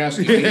 Yeah. Are you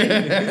asking me?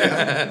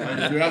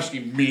 Yeah. If you're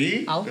asking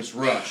me, I'll- it's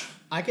Rush.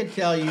 I could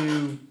tell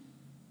you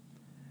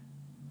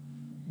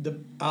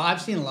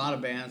I've seen a lot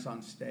of bands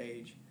on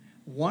stage.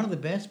 One of the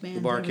best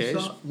bands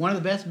one of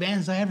the best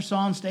bands I ever saw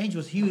on stage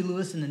was Huey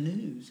Lewis and the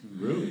News.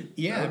 Really?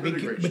 Yeah, That would've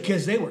been a great show.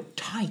 because they were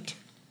tight.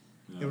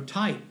 They were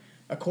tight.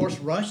 Of course,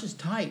 Rush is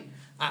tight.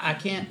 I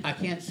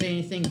can't say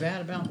anything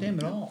bad about them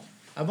at all.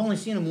 I've only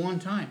seen them one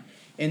time,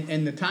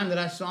 and the time that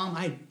I saw them,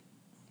 I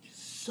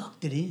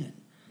sucked it in.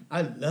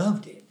 I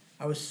loved it.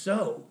 I was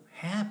so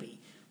happy.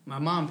 My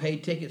mom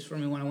paid tickets for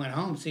me when I went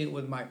home to see it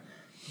with my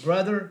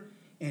brother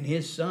and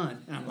his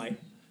son, and I'm like,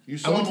 You I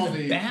saw went him to on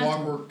the the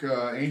bathroom.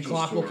 Clockwork Angels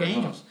Clockwork tour, huh?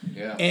 Angels.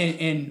 Yeah.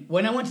 And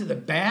when I went to the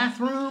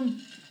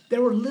bathroom,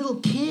 there were little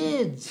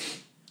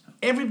kids.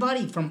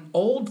 Everybody from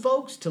old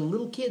folks to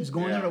little kids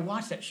going Yeah. there to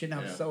watch that shit. And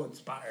I was Yeah. so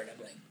inspired.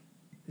 I'm like,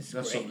 this is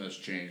That's great. something that's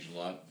changed a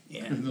lot.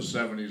 Yeah. In the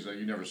 70s,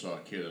 you never saw a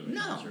kid at a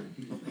No, concert.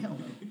 hell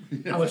no.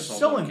 Yeah, I was saw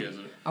so little kids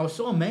at it. I was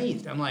so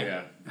amazed. I'm like,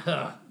 Yeah.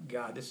 oh,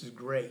 God, this is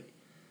great.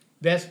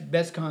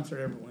 Best concert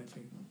I ever went to.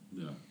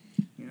 Yeah.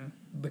 You know,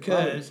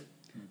 because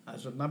I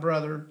was with my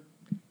brother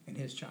and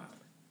his child.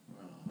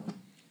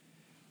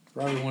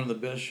 Probably one of the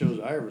best shows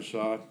I ever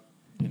saw,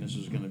 and this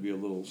is going to be a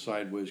little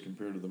sideways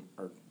compared to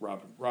our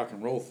rock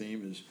and roll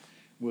theme,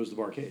 was the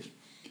Bar-Kays.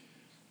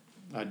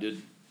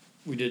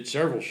 We did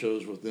several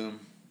shows with them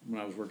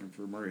when I was working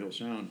for Murray Hill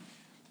Sound,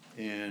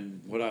 and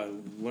what I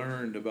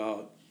learned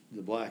about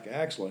the black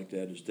acts like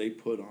that is they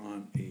put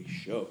on a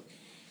show.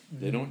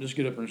 They don't just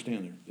get up there and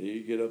stand there. They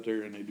get up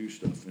there and they do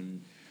stuff.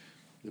 And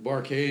the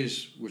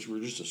Bar-Kays, which were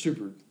just a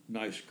super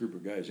nice group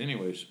of guys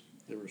anyways,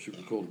 they were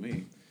super cool to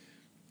me.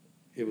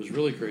 It was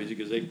really crazy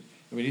because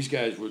these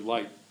guys would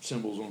light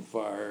cymbals on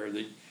fire.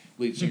 The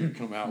lead singer would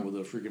come out with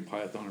a freaking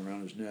python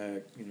around his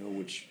neck,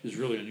 which is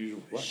really unusual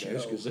for black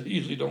guys because they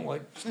usually don't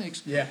like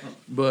snakes. Yeah.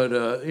 But,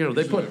 they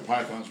put, Usually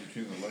pythons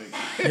between the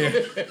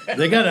legs.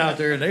 they got out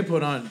there and they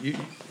put on,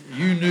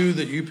 you knew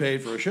that you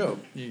paid for a show.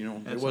 That's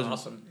it wasn't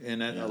awesome.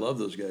 And I love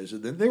those guys.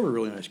 They were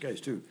really nice guys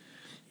too.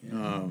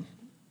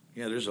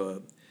 There's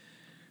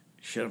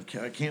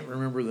I can't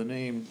remember the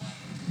name.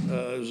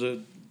 There's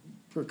a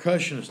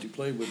percussionist who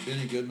played with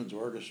Benny Goodman's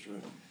orchestra.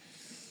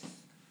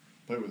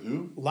 Play with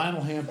who?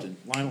 Lionel Hampton.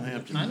 I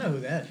know who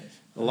that is.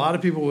 A lot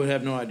of people would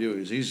have no idea who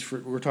he is.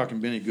 We're talking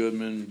Benny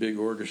Goodman, big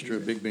orchestra,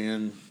 big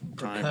band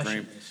time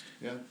frame.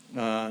 Percussionist.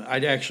 Yeah. I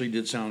actually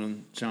did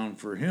sound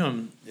for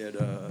him at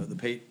the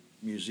Pate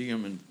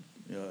Museum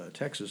in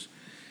Texas.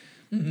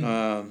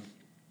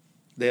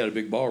 They had a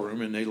big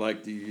ballroom, and they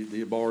liked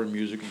the ballroom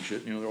music and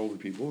shit. They're older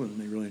people, and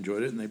they really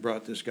enjoyed it. And they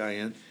brought this guy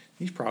in.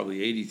 He's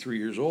probably 83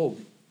 years old.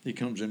 He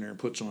comes in there and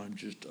puts on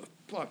just a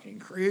fucking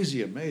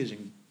crazy,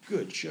 amazing,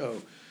 good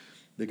show.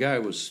 The guy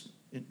was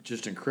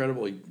just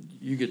incredible.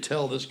 You could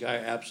tell this guy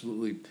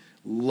absolutely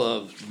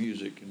loved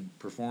music and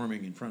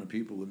performing in front of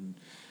people. And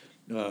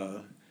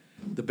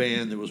the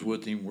band that was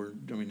with him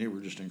they were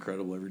just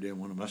incredible, every damn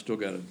one of them. I still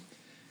got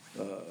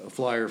a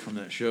flyer from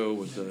that show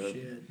with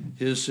shit.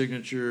 his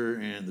signature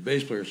and the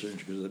bass player's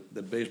signature, because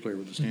the bass player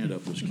with the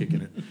stand-up was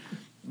kicking it.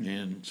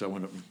 And so I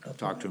went up and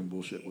talked to him,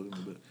 bullshit with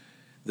him. But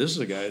this is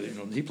a guy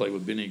that, he played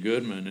with Benny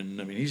Goodman,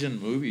 and he's in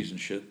movies and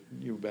shit,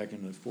 back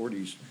in the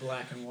 40s.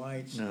 Black and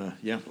whites.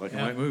 Black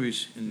and white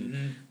movies.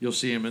 And you'll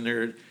see him in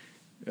there.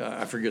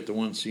 I forget the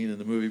one scene in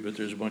the movie, but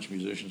there's a bunch of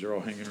musicians. They're all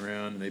hanging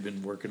around, and they've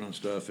been working on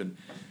stuff. And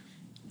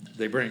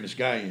they bring this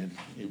guy in,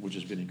 which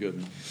is Benny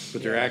Goodman,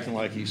 but they're acting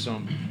like he's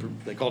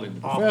they called him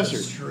the Off the professor.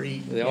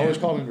 street. They always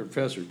called him the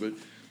professor, but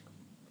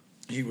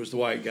he was the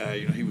white guy.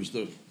 He was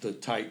the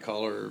tight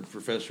collar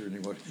professor. And he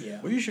was,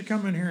 well, you should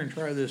come in here and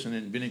try this. And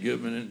then Benny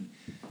Goodman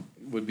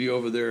would be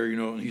over there,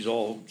 and he's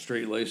all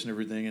straight laced and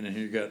everything. And then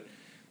you got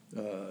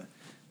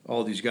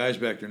all these guys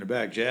back there in the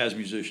back, jazz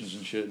musicians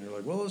and shit. And they're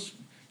like, well, let's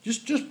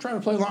just try to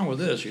play along with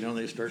this, And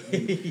they start,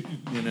 and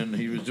then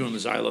he was doing the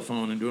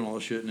xylophone and doing all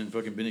this shit. And then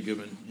fucking Benny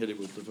Goodman hit it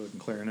with the fucking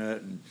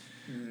clarinet.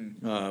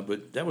 And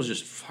but that was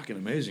just fucking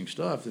amazing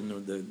stuff.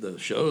 And the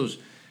shows,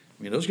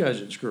 those guys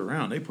didn't screw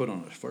around. They put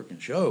on a fucking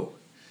show.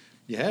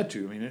 You had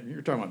to.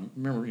 You're talking about,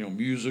 remember,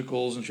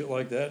 musicals and shit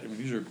like that.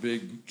 These are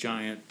big,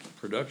 giant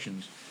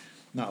productions.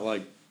 Not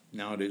like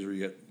nowadays where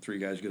you got three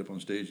guys get up on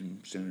stage and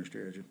stand there and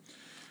stare at you.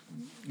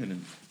 And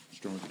then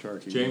Strumming guitar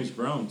keyboard. James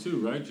Brown too,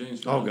 right?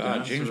 James Brown. Oh God,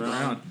 danced James around.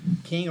 Brown.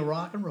 King of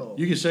rock and roll.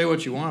 You can say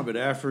what you want, but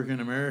African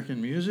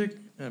American music,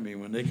 I mean,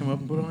 when they come up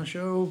and put on a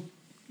show,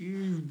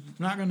 you're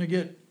not going to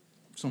get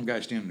some guy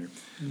standing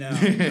there. No,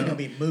 you're gonna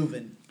be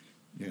moving.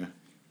 Yeah.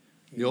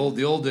 The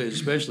old days,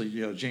 especially,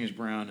 James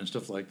Brown and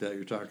stuff like that,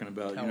 you're talking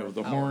about,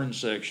 the horn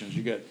sections.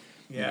 You got,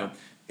 Yeah.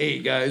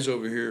 8 guys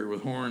over here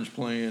with horns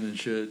playing and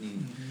shit,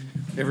 and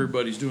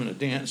everybody's doing a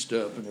dance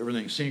stuff, and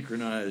everything's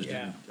synchronized.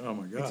 Yeah. And, oh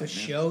my God. It's a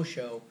man.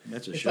 show.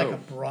 That's a it's show. like a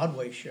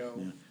Broadway show.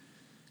 Yeah.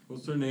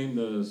 What's her name?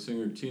 The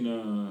singer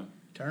Tina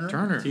Turner.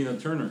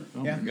 Turner.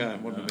 Oh Yeah. my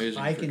God, what an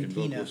amazing Ike and freaking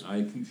Tina. vocalist.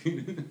 I can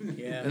see.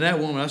 Yeah. And that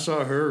woman, I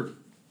saw her,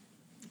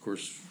 of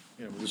course,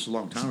 this is a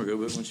long time ago,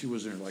 but when she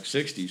was in her like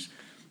 60s,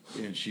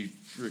 and she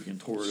freaking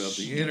tore it up.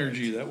 The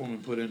energy that woman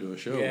put into a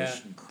show Yeah.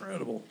 was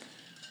incredible.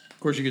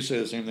 Of course, you could say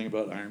the same thing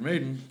about Iron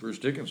Maiden, Bruce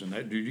Dickinson.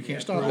 That dude, you can't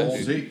stop that Old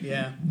dude. Z.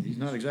 Yeah. He's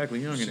not exactly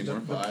young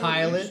anymore.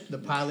 The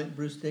pilot,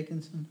 Bruce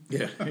Dickinson.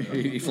 Yeah,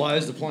 he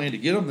flies the plane to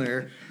get him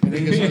there, and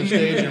then gets on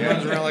stage and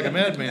runs around like a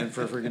madman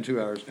for freaking 2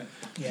 hours.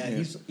 Yeah,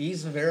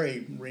 he's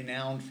very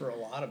renowned for a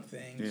lot of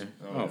things. Yeah.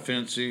 Oh,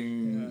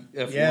 fencing,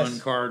 Yeah. F1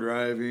 Yes. car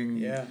driving.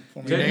 Yeah. You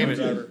Formula name One it.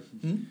 driver.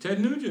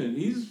 Ted Nugent.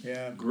 He's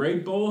Yeah.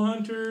 great bow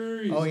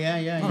hunter. He's Oh yeah. Oh,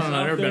 He's no, I've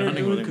out never been there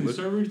hunting doing with him, but-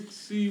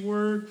 conservancy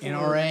work. for-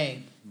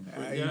 NRA.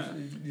 Yeah.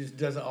 He just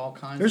does all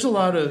kinds. There's a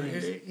lot of,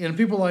 things.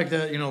 people like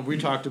that, we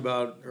talked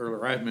about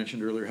earlier, I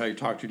mentioned earlier how you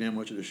talk too damn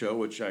much of the show,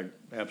 which I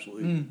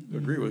absolutely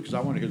agree with, because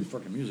I want to hear the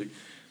fucking music.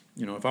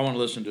 If I want to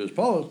listen to his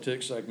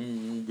politics, I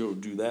can go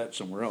do that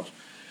somewhere else.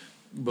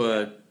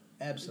 But,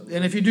 Absolutely.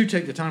 and if you do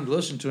take the time to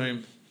listen to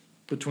him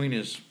between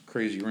his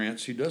crazy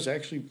rants, he does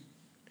actually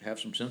have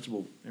some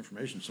sensible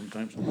information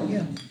sometimes.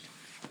 Yeah.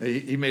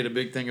 He made a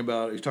big thing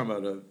about, he's talking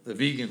about the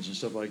vegans and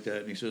stuff like that,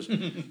 and he says,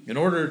 in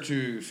order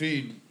to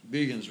feed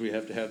vegans, we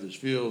have to have this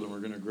field, and we're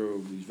going to grow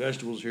these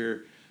vegetables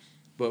here.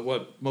 But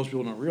what most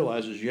people don't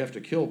realize is you have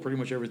to kill pretty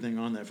much everything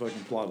on that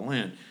fucking plot of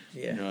land.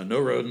 Yeah. No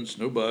rodents,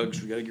 no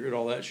bugs. We got to get rid of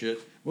all that shit.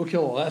 We'll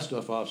kill all that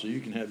stuff off so you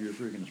can have your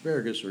freaking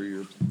asparagus or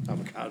your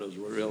avocados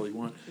or whatever the hell you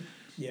want.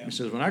 Yeah. He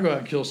says, when I go out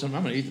and kill something,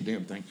 I'm going to eat the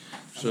damn thing.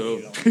 So,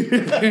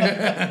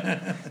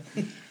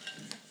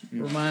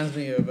 Reminds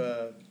me of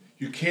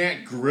You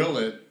can't grill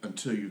it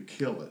until you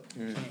kill it.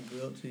 can't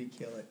grill it till you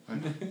kill it.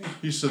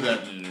 He said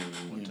that in an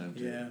interview one time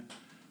too. Yeah.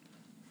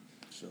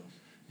 so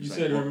You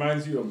said it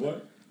reminds you of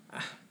what?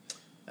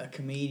 A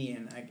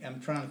comedian. I'm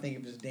trying to think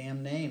of his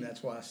damn name.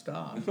 That's why I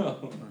stopped.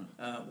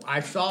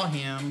 I saw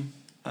him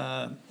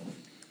 6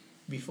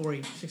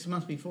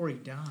 months before he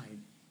died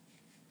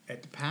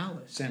at the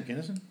Palace. Sam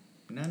Kinison?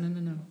 No.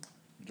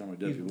 You're talking about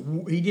dead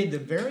people. He did the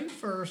very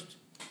first.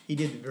 He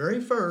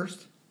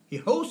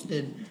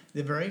hosted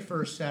the very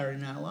first Saturday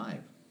Night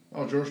Live.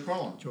 Oh, George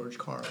Carlin. George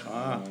Carlin.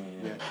 Ah,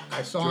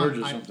 I saw George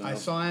him. is something I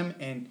else. saw him,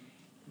 and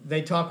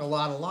they talk a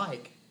lot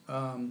alike.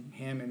 Him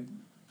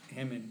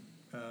and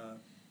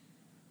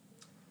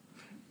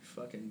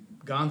fucking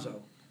Gonzo.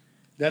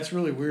 that's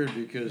really weird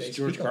because They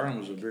George speak a Carlin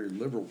lot. was a very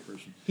liberal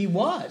person. He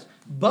was,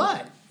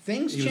 but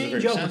things He was a change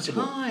very over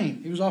sensible.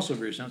 time. He was also a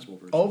very sensible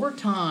person. Over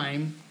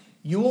time,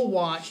 you will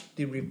watch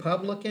the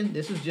Republican.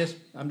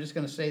 I'm just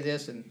going to say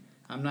this, and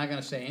I'm not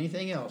going to say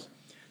anything else.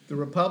 The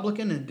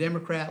Republican and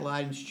Democrat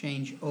lines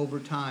change over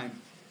time.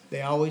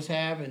 They always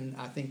have, and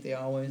I think they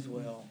always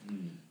will.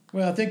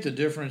 Well, I think the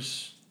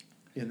difference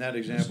in that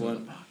example,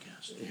 and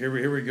here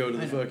we go to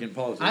the fucking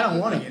politics. I don't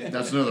want to get it.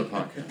 That's another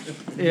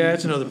podcast. Yeah,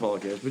 it's another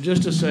podcast. But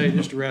just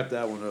to wrap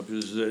that one up,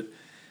 is that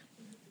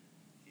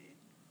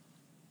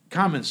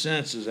common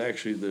sense is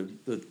actually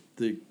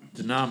the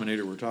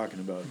denominator we're talking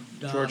about.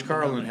 George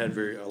Carlin had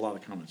a lot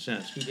of common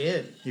sense. He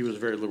did. He was a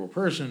very liberal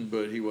person,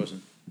 but he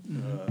wasn't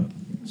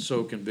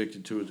so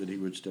convicted to it that he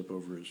would step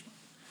over his,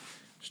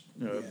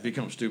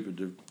 become stupid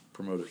to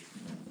promote it.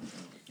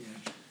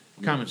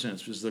 Common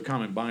sense is the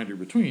common binder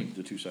between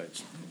the two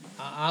sides.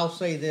 I'll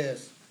say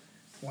this.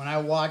 When I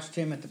watched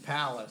him at the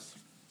Palace,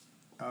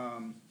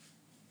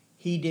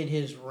 he did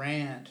his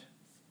rant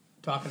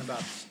talking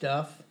about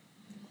stuff.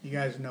 You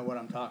guys know what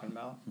I'm talking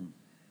about.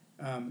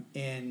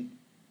 And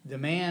the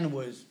man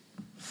was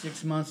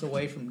 6 months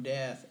away from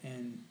death,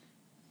 and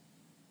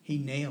he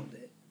nailed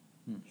it.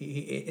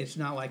 It's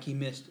not like he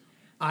missed.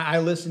 I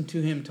listened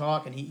to him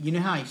talk, and you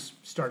know how he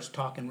starts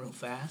talking real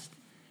fast?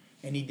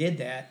 And he did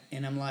that,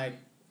 and I'm like,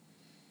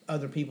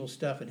 other people's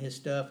stuff and his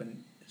stuff,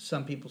 and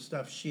some people's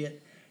stuff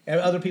shit.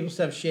 Other people's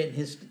stuff shit, and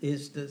his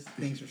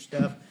things are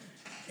stuff.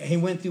 And he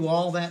went through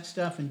all that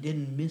stuff and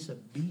didn't miss a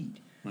beat.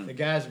 The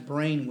guy's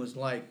brain was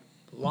like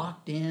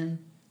locked in,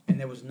 and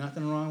there was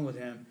nothing wrong with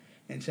him.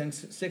 And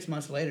since 6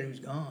 months later, he was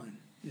gone.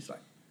 Just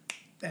like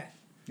that.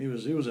 He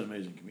was an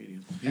amazing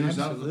comedian. He was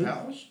out at the Absolutely.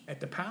 Palace? At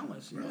the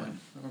Palace, Really? yeah.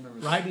 I don't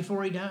remember. Right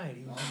before he died.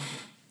 He was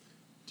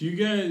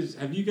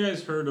Have you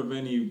guys heard of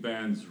any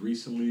bands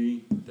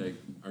recently that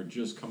are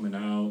just coming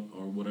out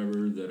or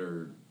whatever that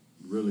are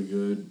really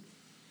good?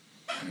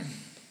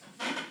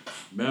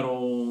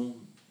 Metal,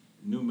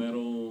 new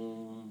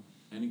metal,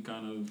 any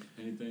kind of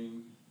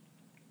anything?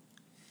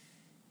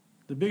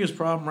 The biggest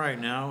problem right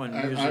now in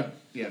music,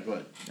 Yeah, go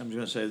ahead. I'm just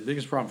going to say, the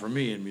biggest problem for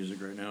me in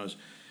music right now is,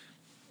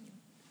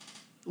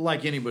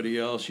 like anybody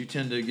else, you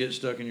tend to get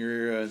stuck in your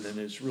era, and then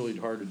it's really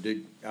hard to dig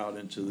out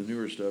into the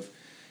newer stuff.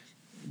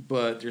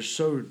 But there's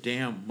so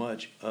damn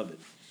much of it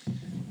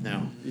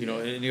now. You know,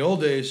 in the old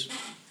days,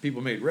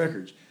 people made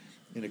records,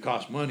 and it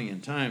cost money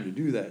and time to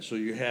do that. So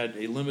you had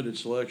a limited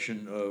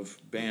selection of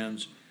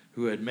bands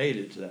who had made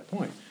it to that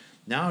point.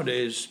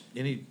 Nowadays,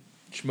 any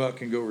schmuck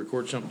can go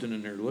record something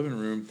in their living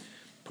room,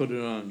 put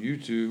it on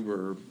YouTube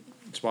or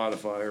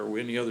Spotify or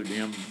any other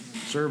damn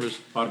service.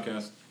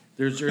 Podcast.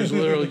 There's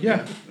literally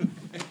yeah,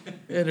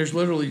 and there's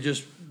literally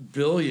just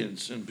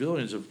billions and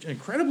billions of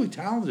incredibly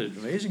talented,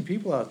 amazing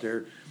people out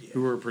there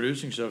who are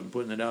producing stuff and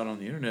putting it out on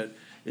the internet.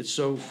 It's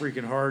so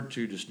freaking hard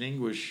to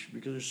distinguish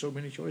because there's so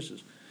many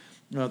choices.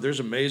 There's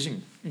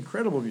amazing,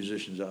 incredible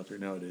musicians out there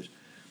nowadays.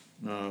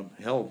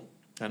 Hell,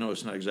 I know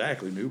it's not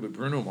exactly new, but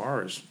Bruno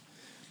Mars,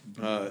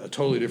 a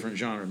totally different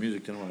genre of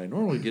music than what I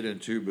normally get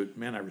into. But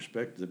man, I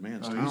respect the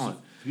man's talent.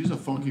 He's a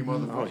funky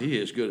motherfucker. Oh, he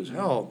is good as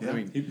hell. Yeah. I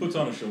mean, He puts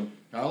on a show.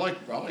 I like.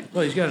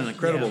 well, he's got an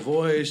incredible Yeah.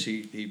 voice.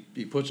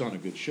 He puts on a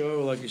good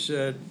show, like you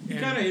said. He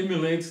And- kind of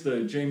emulates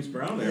the James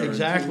Brown era.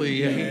 exactly. too.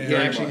 Yeah, he very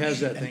actually much. has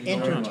that thing going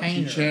Very on. much. He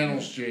Entertainer.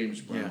 channels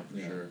James Brown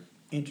Yeah. for sure.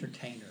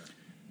 Entertainer.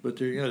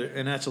 But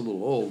and that's a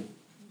little old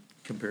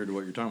compared to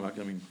what you're talking about.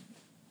 I mean,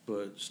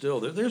 but still,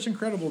 there's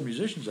incredible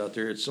musicians out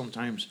there. It's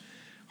sometimes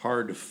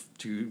hard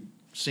to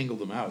single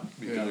them out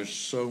because Yeah. there's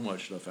so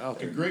much stuff out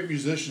there. And great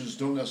musicians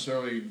don't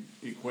necessarily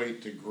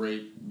equate to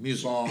great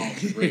Music.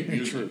 songs, great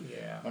music. True.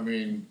 Yeah. I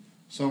mean,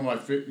 some of my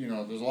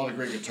there's a lot of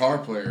great guitar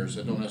players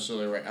that don't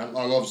necessarily write. I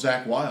love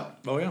Zach Wilde.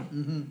 Oh yeah,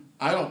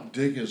 I don't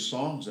dig his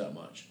songs that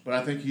much, but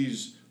I think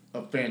he's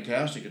a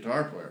fantastic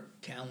guitar player.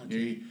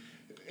 Talented.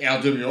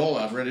 Al Di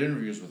Meola, I've read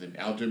interviews with him.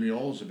 Al Di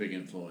Meola is a big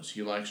influence.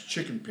 He likes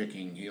chicken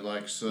picking. He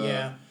likes,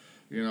 Yeah.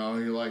 he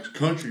likes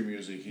country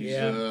music. He's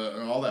Yeah.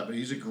 and all that. But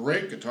he's a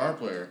great guitar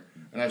player,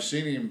 and I've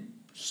seen him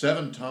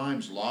 7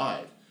 times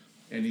live,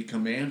 and he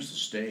commands the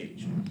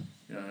stage.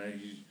 You know,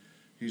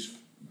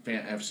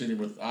 I've seen him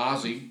with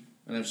Ozzy,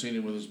 and I've seen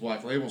him with his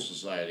Black Label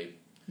Society,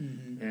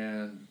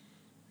 and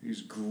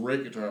he's a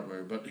great guitar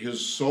player. But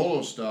his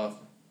solo stuff,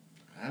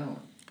 I don't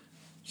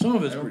some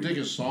of it's dig pretty good.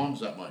 his songs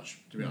that much,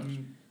 to be honest.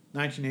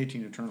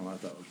 1918 Eternal, I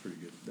thought was pretty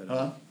good.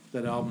 Huh?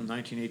 That album,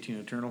 1918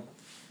 Eternal,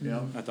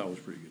 Yeah. I thought was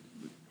pretty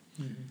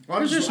good. Well,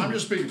 I'm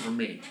just speaking for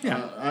me.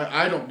 Yeah.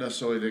 I don't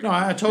necessarily think. No,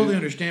 I totally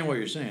understand what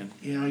you're saying.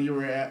 You know, you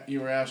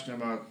were asking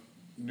about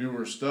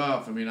newer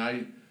stuff. I mean,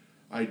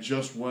 I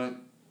just went,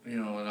 in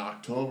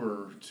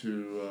October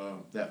to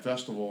that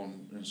festival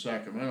in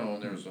Sacramento,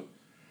 and there was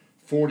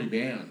 40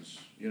 bands,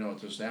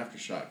 at this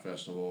Aftershock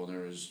festival, and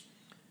there was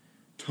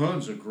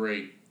tons of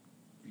great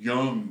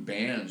young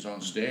bands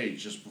on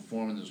stage just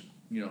performing this.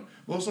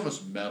 Most of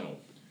it's metal.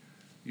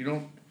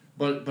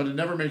 But it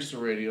never makes the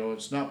radio.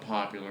 It's not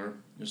popular.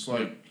 It's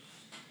like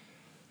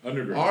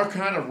Underground. our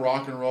kind of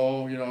rock and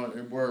roll,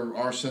 where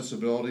our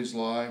sensibilities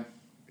lie,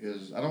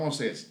 is, I don't want to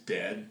say it's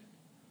dead,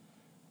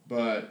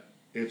 but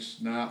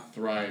it's not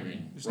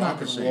thriving. It's rock not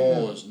the and same.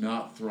 roll is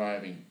not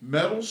thriving.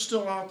 Metal's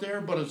still out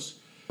there, but it's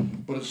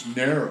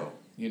narrow.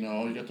 You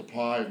got the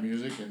pie of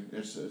music, and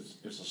it's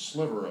a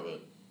sliver of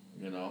it.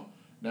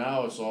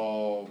 Now it's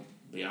all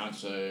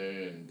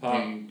Beyonce and Pop.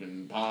 Pink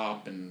and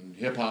pop and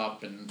hip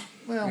hop and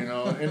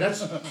Well. and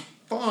that's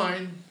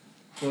fine,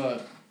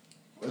 but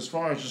as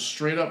far as just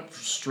straight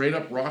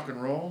up rock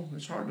and roll,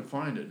 it's hard to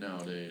find it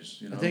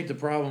nowadays. I think the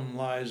problem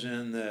lies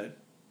in that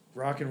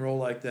rock and roll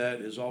like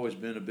that has always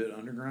been a bit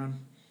underground,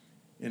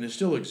 and it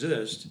still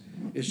exists.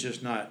 It's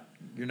just not.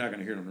 You're not going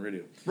to hear it on the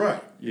radio.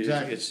 right,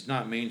 exactly. It's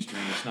not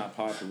mainstream. It's not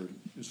popular.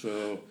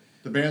 So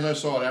The bands I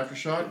saw at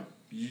Aftershock,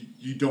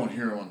 you don't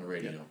hear them on the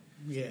radio.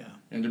 Yeah.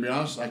 And to be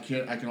honest, I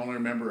can only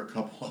remember a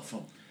couple of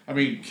them. I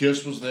mean,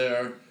 Kiss was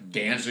there,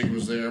 Danzig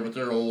was there, but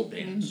they're old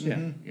bands.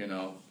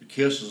 Yeah.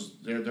 Kiss is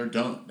they're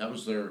done. That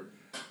was their.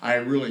 I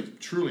really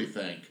truly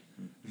think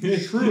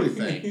This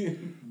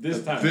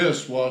time.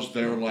 this was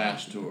their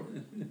last tour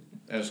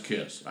as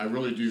Kiss. I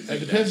really do it think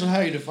depends on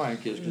how you define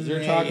Kiss, because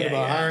they're Yeah, talking yeah,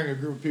 about yeah. hiring a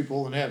group of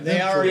people and having They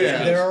them already, tour.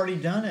 Yeah. they're already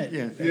done it.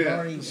 Yeah. They've Yeah.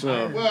 already So-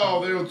 hired.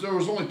 Well, there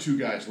was only 2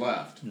 guys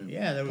left.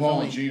 Yeah, there was Paul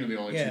only and Gene are the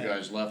only yeah. 2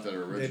 guys left that are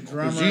the original.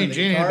 drummer. Gene- and the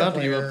Gene guitar about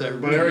to give up player.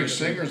 that But Eric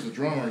Singer's the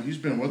drummer. He's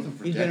been with them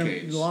for He's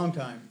decades. been a long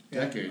time.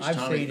 Yeah. Decades. I've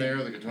Tommy seen Thayer,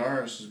 him. the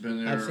guitarist, has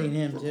been there I've seen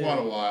him, for too. quite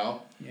a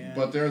while. Yeah.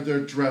 But they're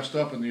dressed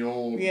up in the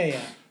old, Yeah,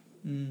 yeah.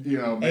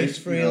 Ace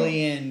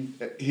Frehley and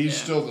he's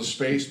still the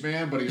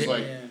spaceman, but he's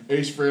like Yeah.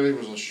 Ace Frehley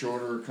was a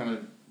shorter, kind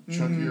of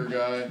chunkier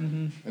guy,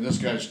 and this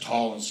guy's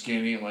tall and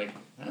skinny. I'm like,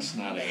 that's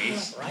not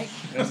Ace. right.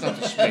 That's not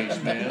the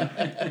spaceman.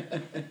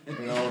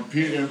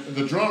 Peter,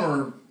 the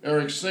drummer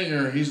Eric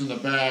Singer, he's in the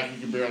back.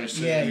 He can barely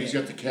see. Yeah, He's yeah.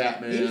 got the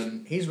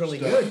Catman. He's really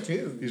stuff. good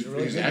too. He's a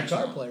really good guitar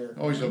excellent. player.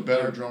 Oh, he's a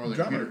better drummer than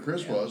Drummer, Peter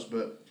Criss yeah. was,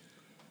 but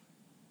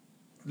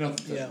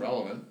nothing that's Yeah.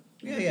 relevant.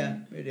 Yeah, yeah,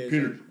 it is.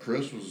 Peter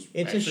Criss was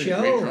It's a actually a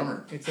great show.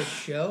 drummer. It's a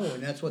show,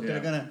 and that's what Yeah. they're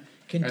gonna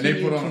continue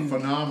they put on a to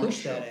phenomenal push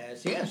show. that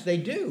as. Yes, they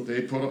do.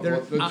 They put up They're-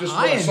 just I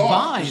what I saw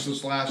advise- just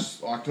this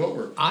last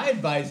October. I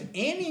advise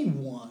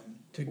anyone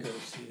to go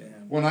see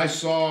them. When I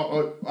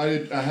saw, I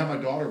had my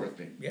daughter with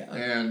me.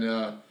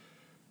 Yeah.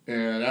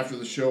 And after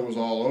the show was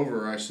all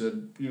over, I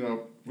said,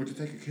 would you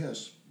take a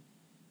kiss?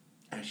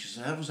 And she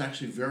said, that was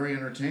actually very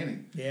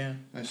entertaining. Yeah.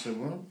 I said,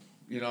 well,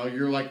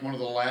 you're like one of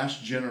the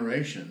last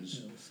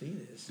generations You'll see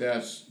this.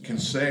 that can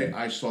say,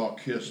 I saw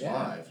Kiss Yeah.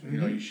 live.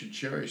 You should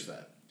cherish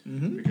that.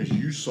 Mm-hmm. Because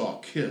you saw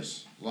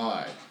Kiss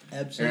live.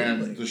 Absolutely.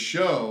 And the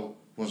show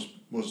was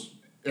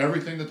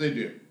everything that they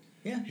do.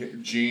 Yeah.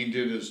 Gene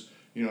did his,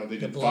 they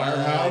did blood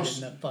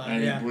Firehouse, and the fire,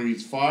 and he yeah.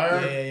 breathed fire.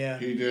 Yeah.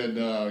 He did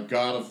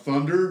God of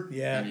Thunder,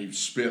 Yeah. and he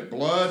spit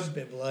blood.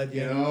 Spit blood,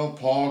 yeah.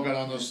 Paul got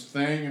on this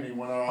thing and he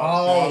went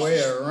All the way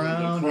across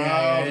around, the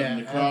crowd, yeah,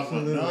 and the crowd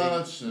absolutely. went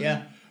nuts, and,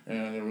 Yeah.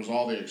 and there was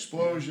all the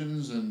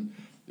explosions, and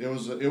it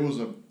was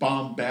a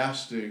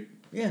bombastic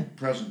Yeah.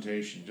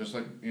 presentation, just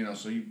like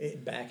so you.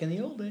 Back in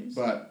the old days.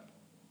 But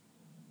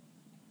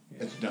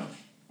it's done.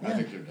 I Yeah.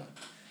 think they're done.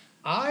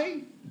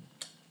 I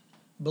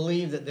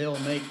believe that they'll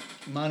make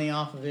money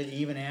off of it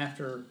even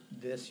after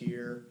this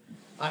year.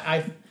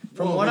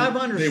 From Well, what I've they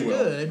will. understood,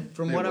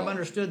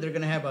 They will. they're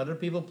going to have other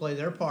people play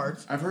their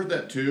parts. I've heard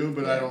that too,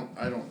 but Yeah.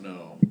 I don't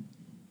know.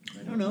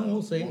 I don't know.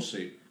 We'll see. We'll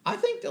see. I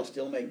think they'll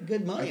still make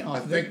good money I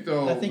off of think it.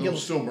 they'll, I think they'll it'll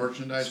still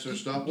merchandise their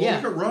stuff. Well, Yeah.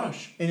 look at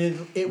Rush. and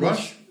it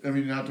Rush. was I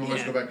mean, not to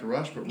let's Yeah. go back to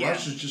Rush, but Yeah.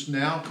 Rush is just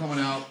now coming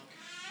out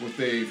with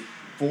a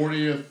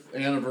 40th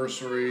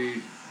anniversary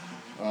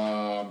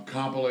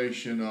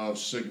compilation of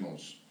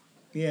Signals,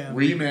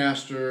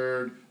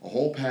 remastered, a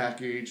whole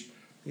package.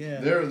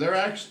 yeah They're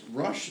actually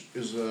Rush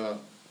is a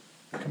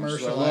I love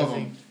commercializing.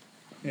 them.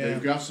 Yeah.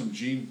 They've got some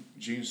Gene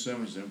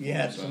Simmons influence.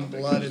 Yeah, on some it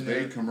blood because in they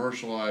there.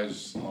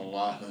 commercialize a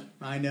lot.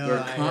 I know. They're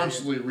I hear you.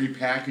 constantly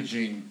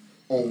repackaging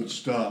old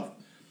stuff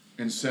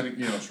and sending.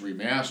 It's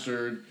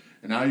remastered,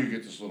 and now you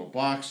get this little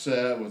box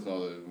set with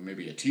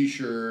maybe a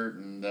T-shirt,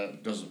 and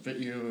that doesn't fit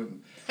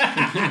you. And,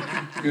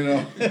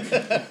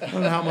 I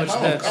don't know how much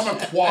that's. I'm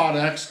a quad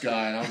X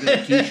guy, and I'll get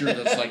a T-shirt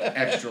that's like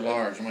extra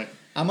large. I'm like,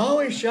 I'm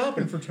always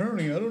shopping for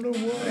Tony. I don't know it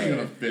ain't gonna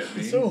why. fit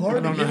me. It's so hard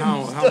I don't to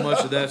know get how much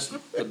of that's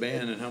the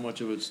band and how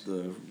much of it's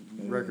the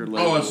record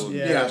label. Oh, it's,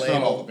 Yeah, it's not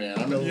label. all the band.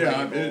 I mean, The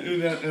yeah,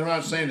 label. I'm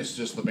not saying it's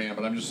just the band,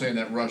 but I'm just saying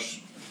that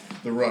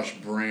the Rush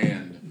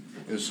brand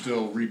is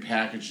still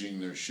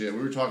repackaging their shit. We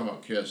were talking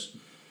about Kiss.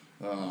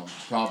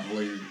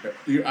 Probably,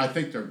 I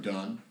think they're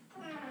done,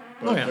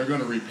 but Oh, yeah. they're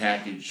going to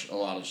repackage a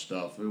lot of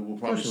stuff. We'll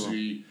probably they will.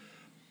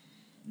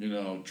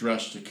 see,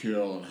 Dress to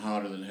Kill and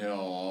Hotter Than Hell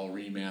all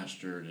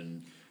remastered,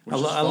 and which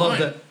is I love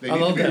fine. that. They I need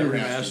to love be that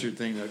remastered. remastered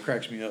thing that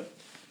cracks me up.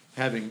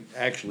 Having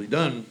actually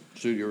done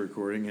studio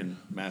recording and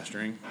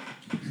mastering,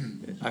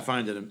 I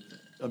find it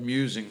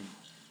amusing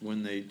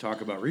when they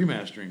talk about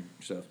remastering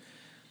stuff.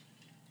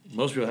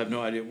 Most people have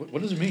no idea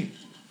what does it mean.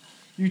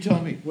 You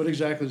tell me what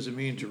exactly does it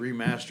mean to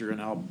remaster an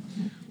album?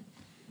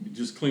 You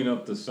just clean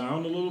up the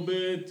sound a little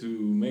bit to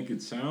make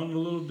it sound a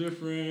little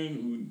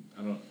different.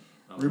 I don't know.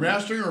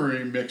 Remastering or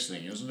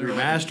remixing, isn't there?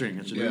 Remastering.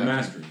 It's a Yeah.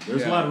 Remastering.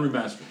 There's a Yeah. lot of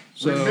remastering.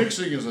 So-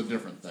 Remixing is a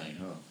different thing,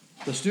 huh?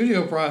 The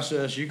studio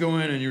process, you go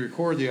in and you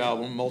record the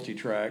album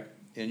multi-track,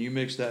 and you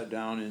mix that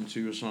down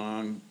into a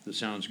song that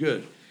sounds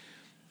good.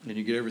 And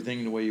you get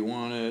everything the way you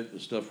want it, the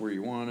stuff where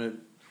you want it.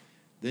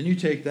 Then you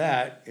take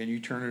that and you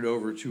turn it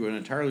over to an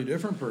entirely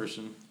different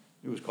person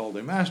who is called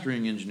a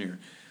mastering engineer.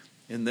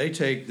 And they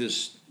take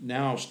this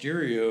now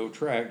stereo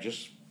track,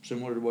 just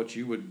similar to what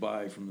you would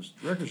buy from the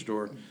record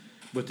store,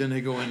 but then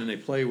they go in and they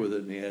play with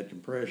it and they add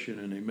compression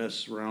and they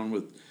mess around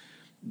with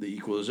the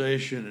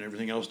equalization and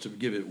everything else to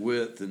give it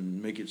width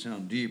and make it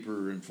sound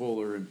deeper and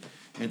fuller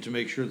and to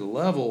make sure the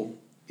level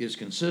is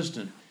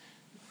consistent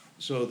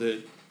so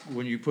that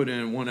when you put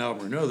in one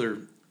album or another,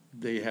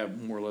 they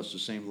have more or less the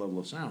same level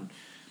of sound.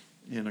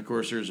 And of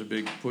course, there's a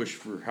big push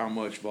for how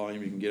much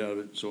volume you can get out of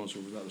it and so on and so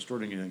forth without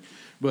distorting anything.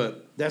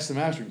 But that's the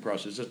mastering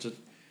process. That's a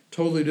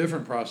totally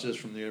different process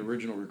from the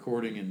original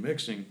recording and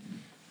mixing.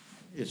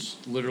 It's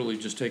literally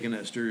just taking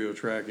that stereo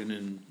track and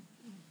then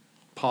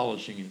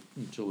polishing it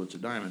until it's a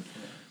diamond.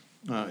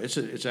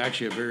 It's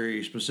actually a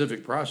very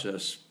specific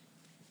process.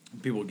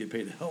 People get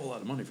paid a hell of a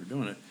lot of money for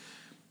doing it.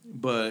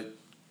 But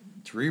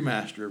to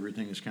remaster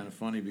everything is kind of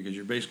funny because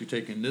you're basically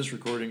taking this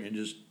recording and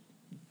just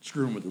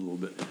screwing with it a little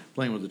bit,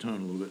 playing with the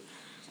tone a little bit.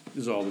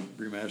 Is all the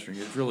remastering.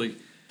 It's really,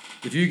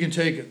 if you can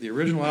take the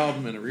original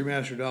album and a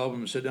remastered album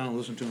and sit down and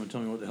listen to them and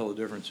tell me what the hell the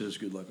difference is,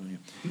 good luck on you.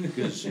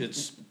 Because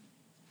it's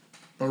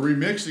But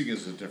remixing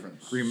is a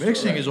difference.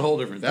 remixing is a whole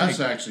different That's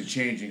thing. actually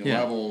changing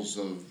Yeah. levels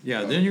of.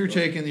 Yeah, of- then you're of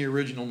taking the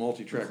original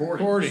multi-track recordings.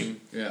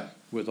 recording Yeah.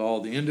 with all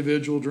the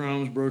individual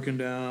drums broken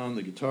down,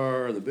 the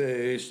guitar, the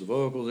bass, the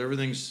vocals,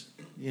 everything's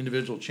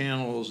individual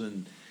channels,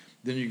 and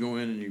then you go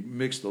in and you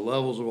mix the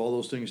levels of all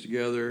those things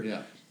together.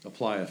 Yeah.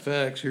 Apply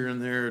effects here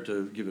and there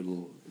to give it a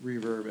little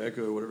reverb,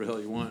 echo, whatever the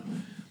hell you want,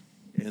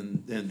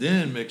 and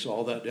then mix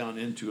all that down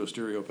into a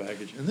stereo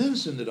package, and then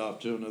send it off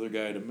to another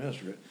guy to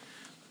master it.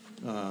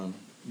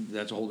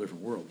 That's a whole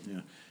different world,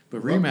 yeah.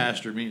 But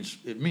remaster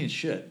means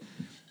shit,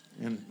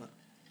 and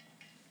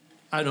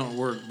I don't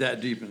work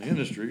that deep in the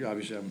industry.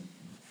 Obviously,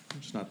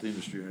 it's not the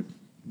industry I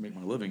make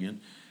my living in.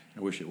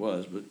 I wish it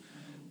was, but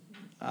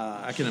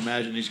I can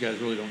imagine these guys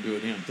really don't do a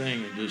damn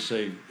thing and just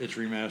say it's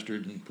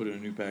remastered and put it in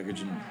a new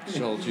package and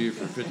sell it to you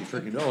for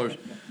 $50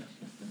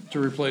 to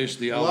replace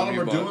the A album lot of you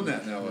them are bought. doing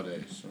that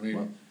nowadays. I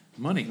mean,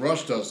 Money.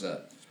 Rush does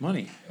that. It's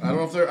money. I don't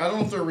know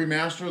if they're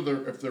remastered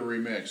or if they're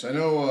remixed. I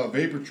know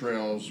Vapor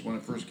Trails, when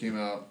it first came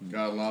out,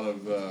 got a lot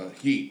of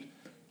heat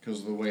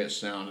because of the way it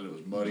sounded. It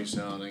was muddy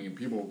sounding, and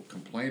people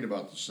complained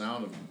about the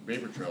sound of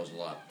Vapor Trails a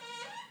lot.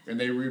 And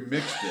they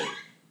remixed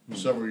it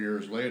several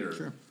years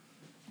later,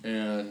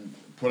 and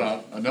put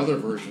out another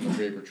version of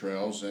Vapor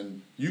Trails.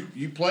 And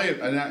you play it,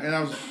 and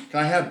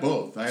I had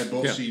both. I had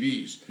both Yeah.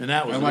 CDs, And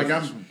that was I'm the like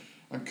difference.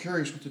 I'm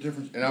curious what the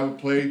difference. And I would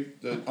play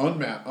the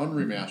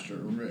unremastered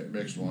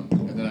remixed one,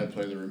 and then I'd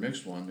play the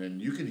remixed one,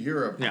 and you can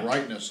hear a Yeah.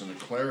 brightness and a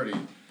clarity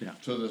Yeah.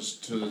 to the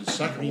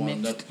second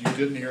one that you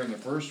didn't hear in the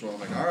first one. I'm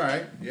like, all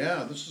right,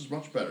 yeah, this is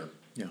much better.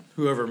 Yeah.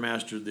 Whoever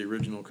mastered the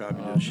original copy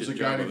did a There's shit a job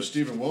guy of named it.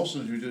 Stephen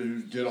Wilson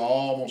who did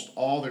almost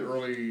all the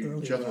early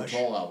Jethro Rush.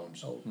 Tull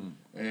albums, Oh,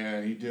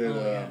 and he did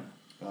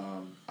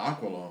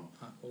Aqualung.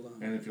 hold on.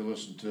 And if you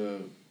listen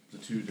to the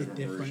two different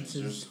versions,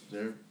 differences.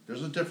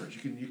 there's a difference.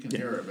 You can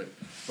hear it,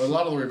 but a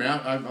lot of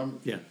the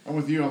Yeah. I'm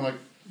with you. I'm like,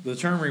 The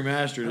term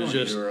remastered I is don't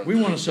just, hear a we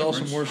want to big sell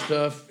some difference. more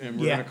stuff, and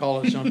we're Yeah. going to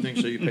call it something,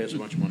 so you pay us a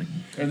bunch of money.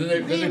 and then they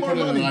Need more put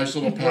it in a money. nice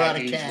little We're out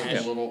of package cash.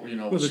 with a little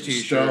With a some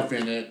t-shirt. stuff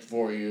in it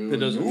for you. That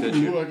doesn't And, fit ooh,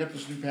 you. I got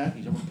this new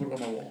package. I'm gonna put it on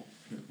my wall.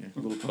 Yeah, a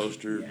little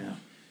poster, Yeah.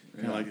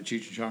 kind of like the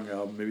Cheech and Chong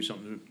album, maybe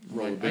something to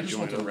roll a Right. I big just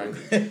want joint the over.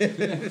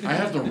 record. I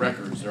have the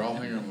records. They're all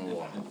hanging on the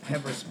wall.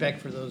 Have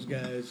respect for those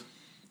guys.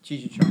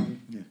 Cheech and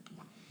Chong.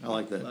 I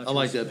like that. Lots I of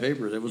like that respect.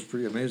 paper. That was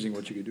pretty amazing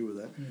what you could do with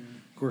that.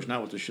 Of course,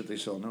 not with the shit they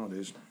sell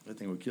nowadays. That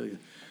thing would kill you.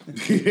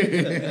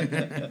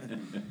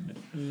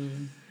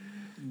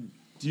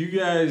 Do you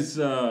guys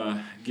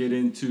get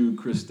into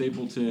Chris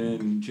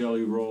Stapleton,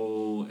 Jelly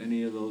Roll,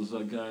 any of those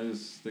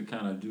guys that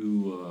kind of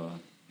do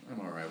I'm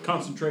all right with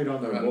concentrate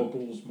on their Right.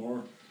 vocals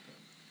more?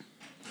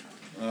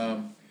 it.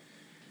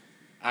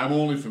 I'm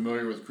only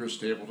familiar with Chris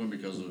Stapleton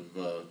because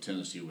of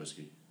Tennessee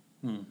Whiskey.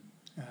 Yeah.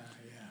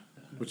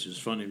 Which is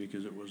funny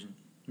because it was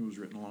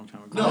written a long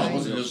time ago. No, it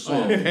wasn't his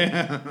song.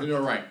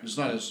 You're right. It's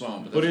not his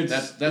song, But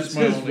that's it's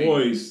my his only.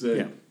 voice that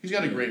Yeah. He's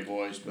got a great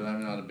voice, but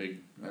I'm not a big.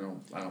 I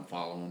don't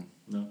follow him.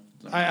 no.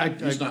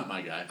 He's not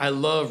my guy. I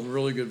love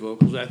really good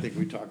vocals. I think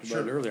we talked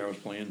about it Sure. earlier. I was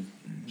playing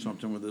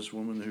something with this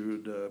woman who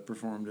had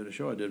performed at a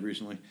show I did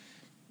recently.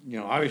 You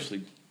know,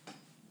 obviously,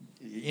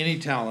 any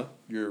talent,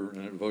 you're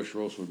a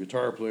virtuoso, a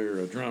guitar player,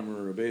 a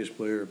drummer, a bass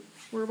player,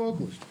 we're a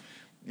vocalist.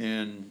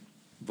 And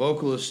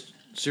vocalists,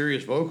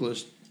 serious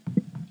vocalists,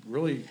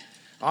 really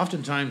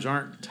oftentimes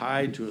aren't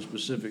tied to a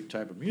specific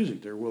type of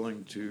music. They're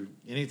willing to,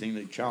 anything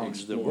that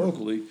challenges them Explore.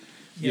 vocally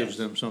gives Yes.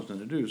 them something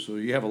to do. So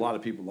you have a lot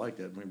of people like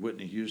that. I mean,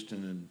 Whitney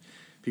Houston and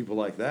people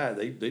like that,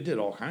 they did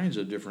all kinds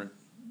of different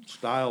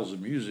styles of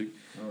music.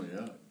 Oh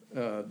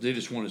yeah. They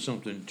just wanted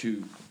something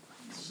to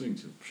Sing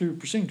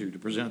to. sing to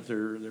present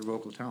their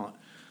vocal talent.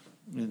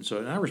 And so,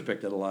 and I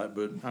respect that a lot,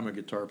 but I'm a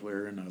guitar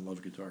player and I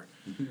love guitar.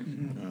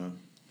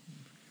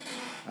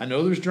 I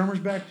know there's drummers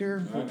back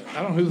there.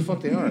 I don't know who the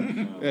fuck they are.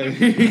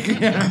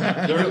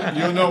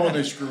 You'll know when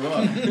they screw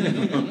up.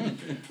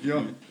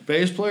 You'll,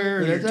 Bass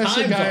player, When your that's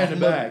the time's guy in up, the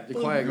back, the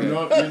quiet you guy.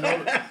 know,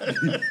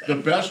 the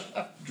best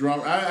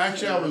drummer.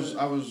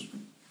 I was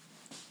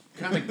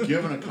kind of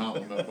given a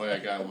compliment by a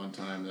guy one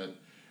time that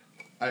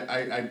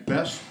I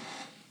best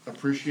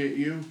appreciate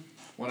you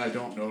when I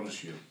don't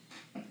notice you.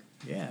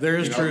 Yeah. There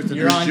is You know, truth in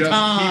You're that. You're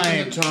on just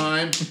keeping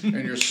the time,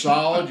 and you're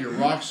solid. You're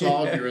rock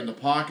solid. You're in the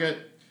pocket.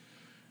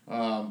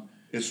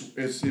 It's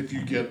if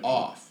you get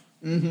off,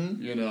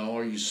 you know,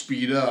 or you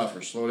speed up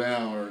or slow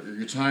down, or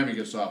your timing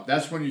gets off.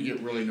 That's when you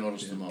get really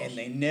noticed the most. And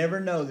they never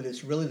know that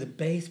it's really the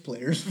bass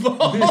player's fault.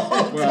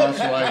 Well, that's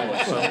what I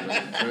always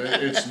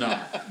say. It's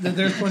not.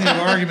 There's plenty of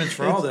arguments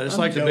for all that. It's I'm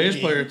like the bass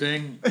joking. player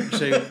thing. You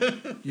say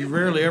you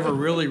rarely ever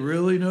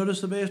really notice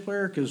the bass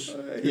player because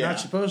you're yeah. not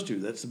supposed to.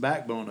 That's the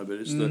backbone of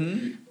it. It's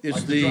the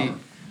Like the drummer.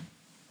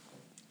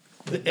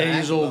 the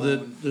easel backbone.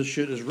 that the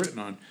shit is written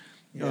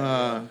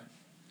on.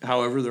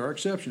 However, there are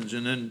exceptions,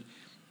 and then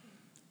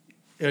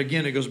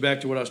again, it goes back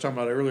to what I was talking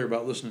about earlier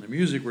about listening to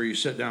music, where you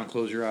sit down,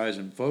 close your eyes,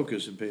 and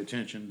focus and pay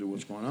attention to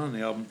what's going on in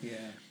the album. Yeah.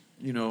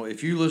 You know,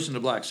 if you listen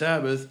to Black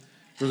Sabbath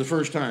for the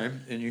first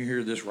time and you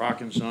hear this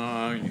rocking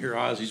song and you hear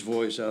Ozzy's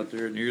voice out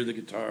there and you hear the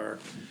guitar,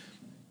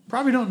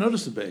 probably don't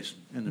notice the bass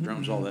and the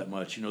drums all that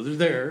much. You know, they're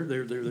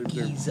there. They're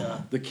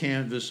Giza. the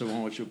canvas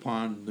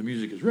upon the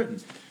music is written,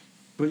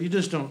 but you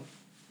just don't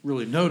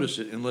really notice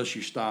it unless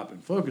you stop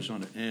and focus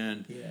on it.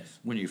 And Yes.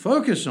 when you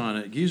focus on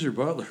it, Geezer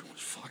Butler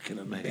was fucking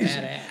amazing.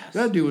 Badass.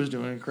 That dude was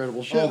doing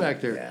incredible shit back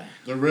there. Yeah.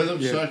 The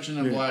rhythm Yeah. section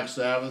in Yeah. Black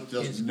Sabbath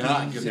does It's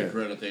not get crazy. the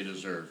credit they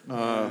deserve.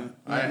 Yeah,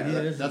 he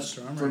is That's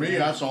a drummer, for me. yeah.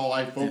 That's all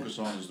I focus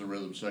on is the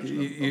rhythm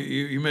section.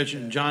 You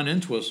mentioned John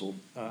Entwistle.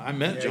 I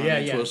met John yeah,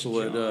 Entwistle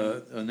at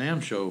John. a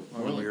NAMM show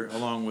Really? earlier,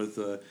 along with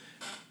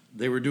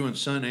they were doing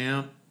Sun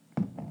Amp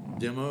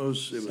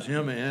demos. It was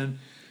him and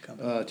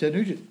Ted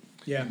Nugent.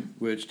 Yeah.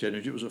 which Ted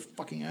Nugent was a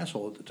fucking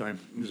asshole at the time,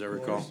 as I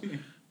recall.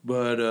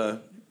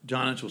 But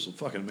John Entwistle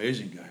was a fucking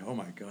amazing guy. Oh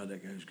my God,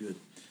 that guy's good.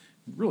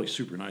 Really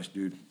super nice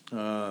dude.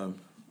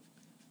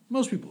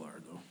 Most people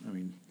are, though. I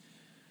mean,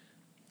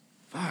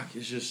 fuck,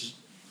 it's just,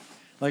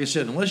 like I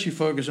said, unless you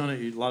focus on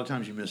it, a lot of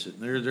times you miss it.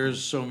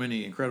 There's so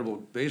many incredible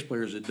bass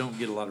players that don't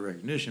get a lot of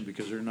recognition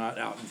because they're not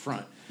out in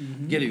front.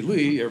 Geddy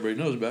Lee, everybody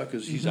knows about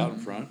because he's out in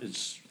front.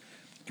 It's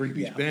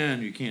three-piece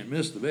band. You can't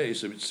miss the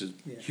bass. I mean, it's a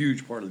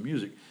huge part of the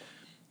music.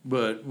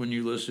 But when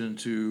you listen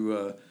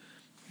to,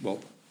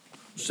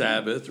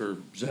 Sabbath or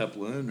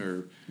Zeppelin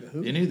or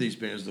any of these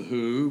bands, The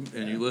Who,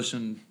 and you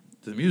listen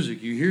to the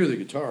music, you hear the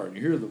guitar and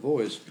you hear the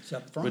voice, It's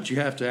up front. but you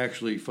have to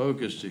actually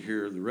focus to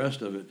hear the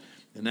rest of it.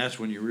 And that's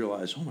when you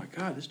realize, oh my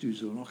God, this dude's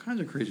doing all kinds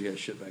of crazy ass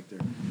shit back there.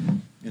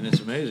 And it's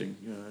amazing.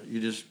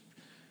 You just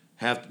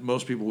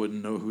most people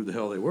wouldn't know who the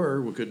hell they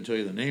were. We couldn't tell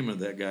you the name of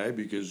that guy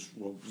because,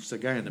 well, it's the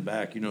guy in the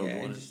back, you know. Yeah, the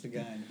one just the guy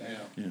in the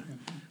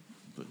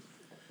back.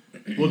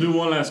 yeah. We'll do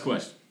one last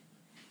question.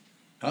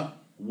 Huh?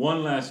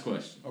 One last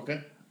question.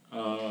 Okay.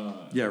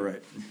 Yeah,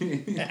 right.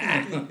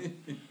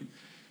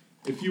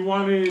 If you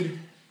wanted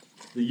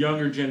the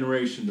younger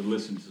generation to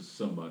listen to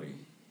somebody,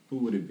 who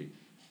would it be?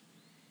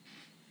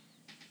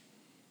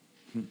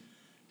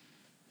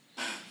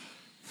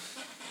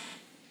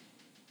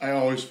 I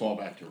always fall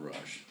back to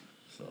Rush.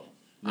 So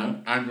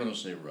I'm going to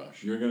say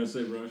Rush. You're gonna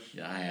say Rush?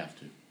 Yeah, I have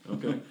to.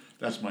 Okay.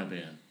 That's my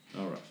band.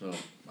 All right. So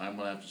I'm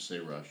going to have to say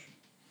Rush.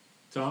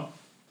 Tom?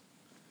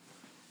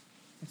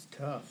 It's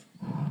tough.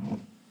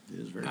 It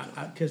is very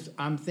tough. Because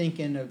I'm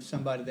thinking of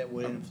somebody that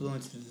would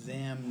influence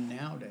them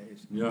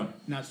nowadays, Yeah.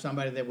 not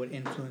somebody that would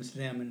influence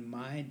them in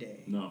my day.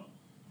 No.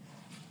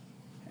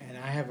 And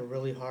I have a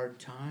really hard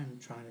time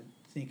trying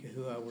to think of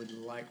who I would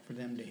like for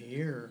them to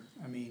hear.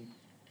 I mean,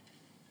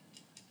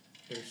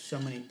 there's so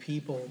many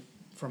people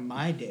from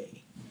my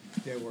day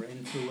that were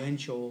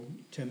influential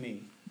to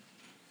me.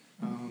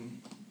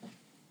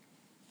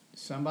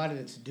 Somebody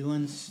that's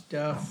doing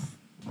stuff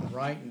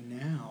right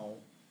now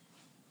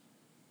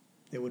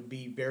that would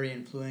be very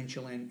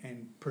influential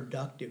and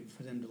productive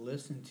for them to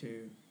listen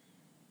to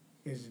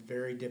is a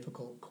very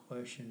difficult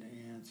question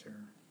to answer.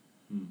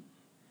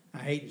 I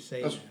hate to say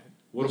That's- that.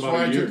 What That's about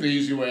why a I year? took the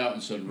easy way out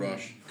and said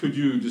Rush. Could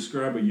you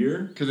describe a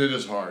year? Because it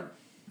is hard.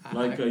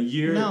 Like a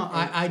year? No,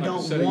 I Like a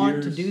don't set of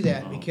want to years? do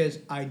that Oh. because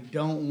I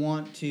don't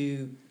want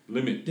to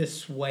Limit.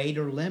 dissuade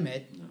or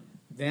limit No.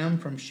 them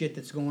from shit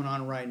that's going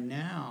on right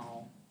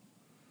now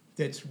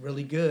that's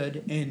really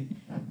good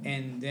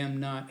and them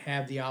not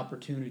have the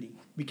opportunity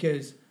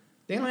because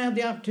they don't have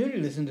the opportunity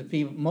to listen to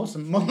people. Most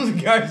of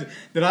the guys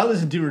that I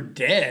listen to are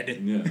dead.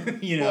 Yeah.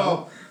 You know,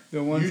 Well,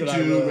 the ones that I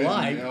YouTube really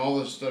and like. all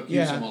this stuff keeps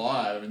Yeah. them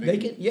alive. And They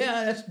can,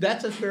 yeah,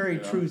 that's a very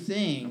You know, true I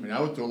thing. mean, I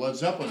would throw Led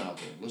Zeppelin out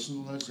there.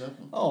 Listen to Led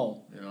Zeppelin.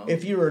 Oh, You know?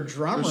 if you were a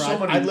drummer, There's so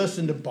many- I'd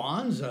listen to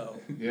Bonzo.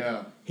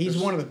 Yeah. He's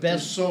There's- one of the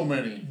There's best so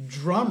many.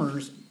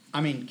 drummers.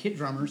 I mean, kit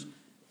drummers.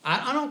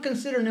 I don't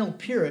consider Neil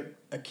Peart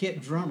a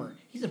kit drummer.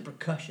 He's a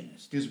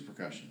percussionist, He's a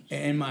percussionist.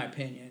 in my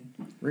opinion.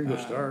 Ringo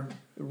Starr.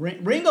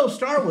 Ringo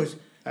Starr was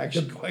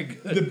Actually,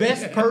 quite good. the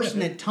best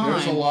person at time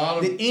There's a lot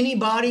of- that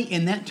anybody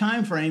in that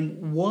time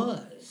frame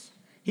was.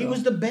 He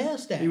was the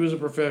best at He it. was a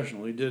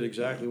professional. He did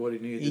exactly what he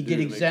needed He to do did to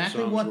make the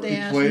exactly songs what work. they He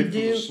asked him to played for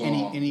the do,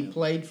 song, and he yeah.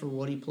 played for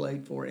what he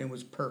played for, and it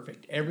was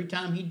perfect every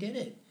time he did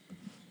it.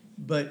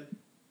 But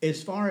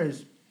as far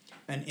as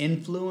an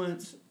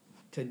influence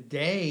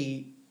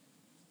today,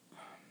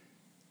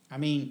 I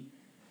mean,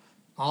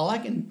 all I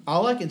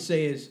can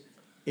say is,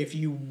 if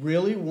you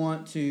really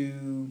want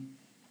to,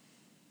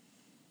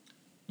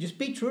 just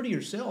be true to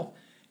yourself,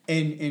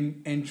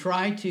 and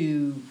try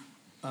to.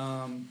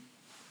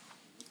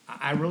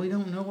 I really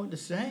don't know what to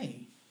say.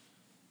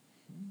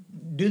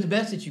 Do the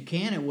best that you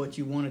can at what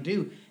you want to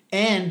do,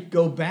 and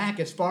go back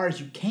as far as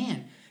you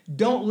can.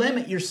 Don't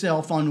limit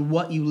yourself on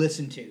what you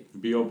listen to.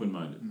 Be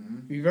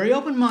open-minded. Be very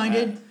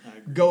open-minded. I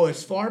agree. Go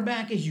as far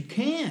back as you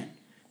can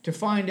to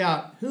find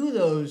out who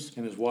those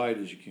And as wide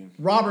as you can.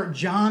 Robert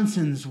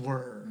Johnsons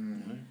were.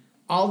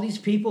 All these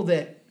people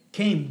that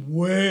came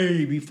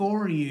way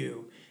before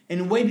you,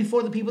 and way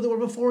before the people that were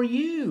before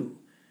you.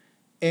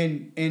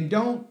 And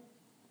don't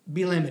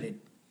be limited.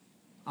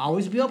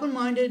 Always be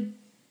open-minded,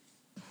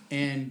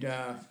 and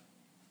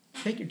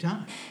take your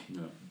time.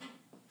 Yeah.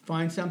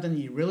 Find something that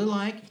you really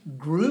like,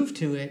 groove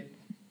to it,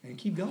 and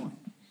keep going.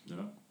 Yeah.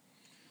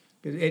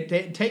 'Cause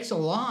it takes a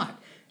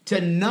lot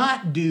to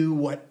not do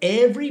what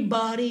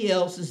everybody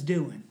else is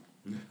doing.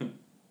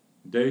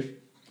 Dave?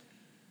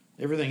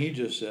 Everything he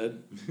just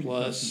said,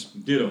 plus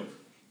Ditto.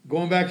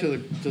 going back to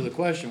the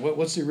question.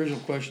 What's the original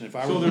question? If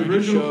I So were the going to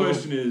original show,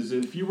 question is,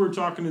 if you were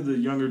talking to the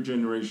younger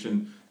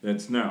generation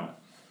that's now,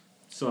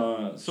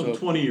 some So-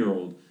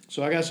 20-year-old,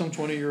 So I got some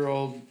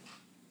 20-year-old.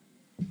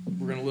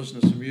 We're going to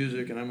listen to some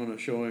music, and I'm going to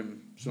show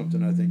him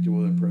something I think that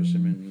will impress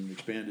him and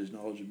expand his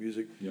knowledge of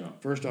music. yeah,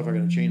 First off, I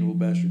got to chain the little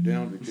bastard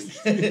down because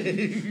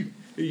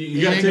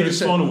you got to ain't take gonna his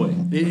say- phone away.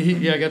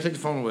 yeah, I got to take the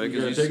phone away You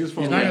gotta because take his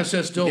phone he's not away. going to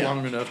sit still Yeah.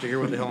 long enough to hear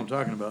what the hell I'm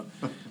talking about.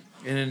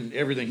 And then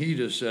everything he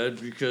just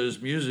said,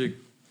 because music,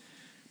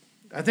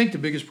 I think the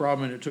biggest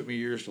problem, and it took me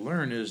years to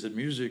learn, is that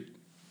music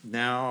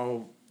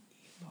now,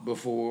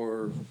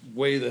 before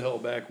way the hell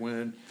back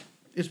when,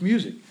 it's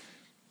music.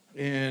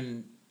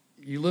 And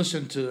you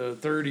listen to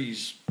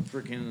 30s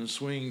freaking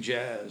swing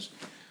jazz,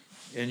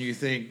 and you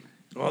think,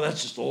 oh,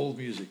 that's just old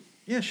music.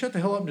 Yeah, shut the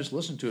hell up and just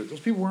listen to it.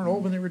 Those people weren't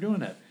old when they were doing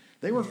that.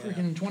 They were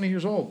freaking 20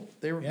 years old.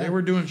 They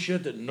were doing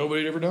shit that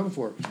nobody had ever done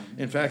before.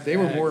 In fact, they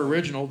were more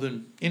original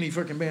than any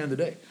freaking band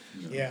today.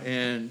 Yeah.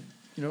 And,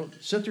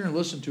 sit there and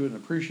listen to it and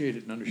appreciate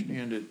it and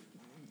understand it.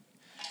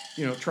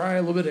 Try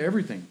a little bit of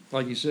everything.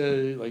 Like you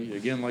said,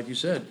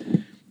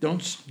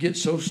 don't get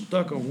so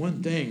stuck on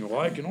one thing. Well,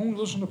 I can only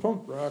listen to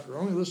punk rock or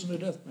only listen to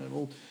death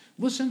metal.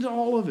 Listen to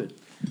all of it.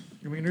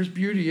 I mean, there's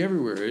beauty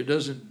everywhere. It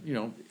doesn't,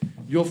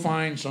 you'll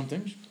find some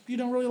things you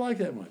don't really like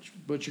that much,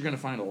 but you're going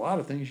to find a lot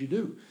of things you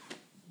do.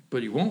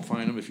 But you won't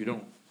find them if you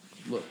don't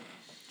look.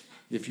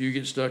 If you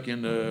get stuck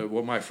in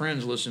what my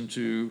friends listen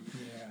to,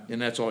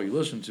 and that's all you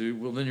listen to,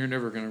 well, then you're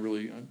never going to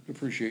really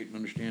appreciate and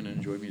understand and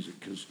enjoy music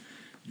because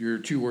you're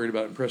too worried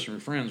about impressing your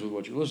friends with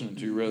what you're listening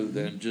to rather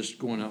than just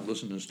going out and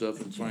listening to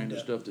stuff and finding the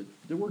stuff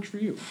that works for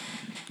you.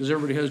 Because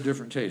everybody has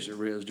different tastes.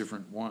 Everybody has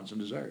different wants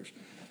and desires.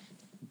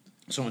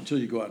 So until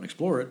you go out and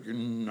explore it, you're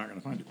not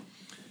going to find it.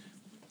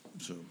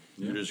 So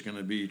you're just going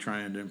to be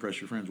trying to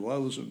impress your friends. Well, I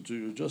listen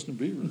to Justin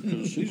Bieber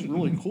because he's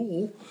really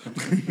cool.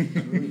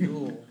 Really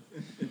cool.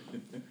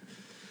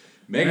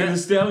 Megan Thee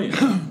Stallion.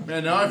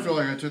 Man, now I feel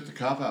like I took the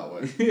cop-out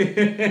way.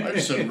 I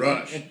just said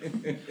Rush.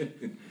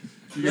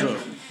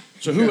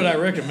 So who would I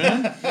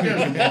recommend? You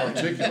guys are more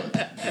articulate.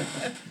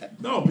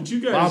 No, but you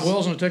guys. Bob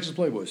Wells and the Texas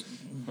Playboys.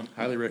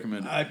 Highly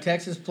recommend it.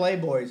 Texas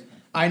Playboys.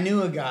 I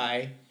knew a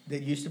guy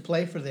that used to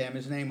play for them.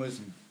 His name was,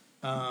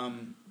 oh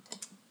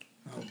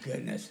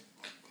goodness,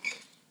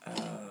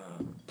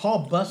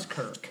 Paul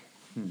Buskirk.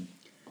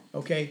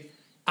 Okay,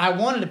 I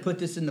wanted to put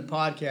this in the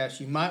podcast.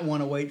 You might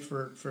want to wait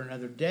for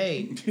another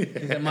day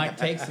because it might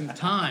take some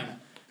time.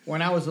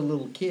 When I was a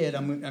little kid,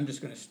 I'm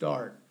just going to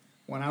start.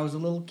 When I was a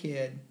little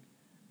kid,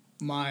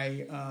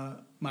 my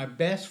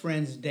best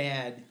friend's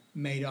dad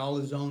made all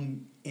his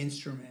own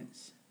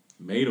instruments.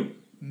 Made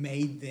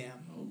them.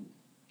 Oh.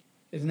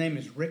 His name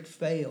is Rick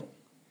Fail.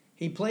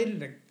 He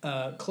played at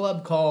a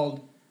club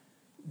called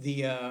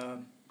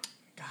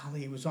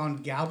it was on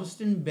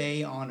Galveston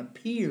Bay on a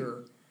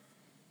pier,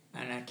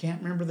 and I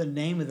can't remember the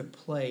name of the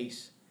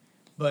place,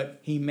 but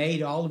he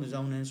made all of his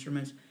own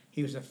instruments.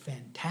 He was a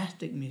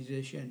fantastic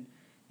musician,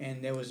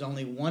 and there was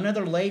only one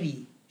other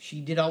lady.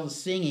 She did all the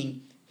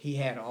singing. He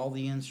had all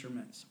the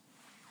instruments.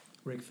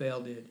 Rick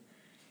Fail did.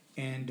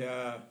 And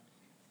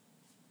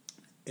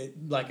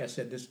like I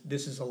said,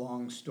 this is a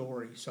long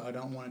story, so I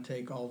don't want to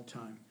take all the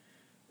time.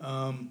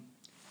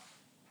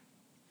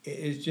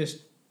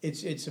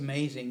 It's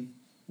amazing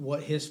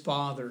what his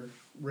father,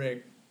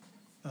 Rick,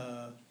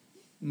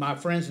 my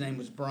friend's name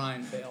was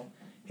Brian Fail.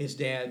 His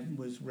dad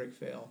was Rick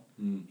Fail.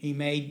 He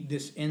made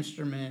this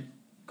instrument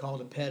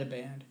called a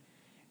pediband.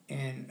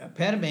 And a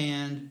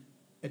pediband,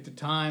 at the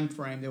time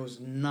frame, there was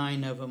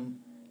 9 of them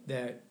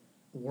that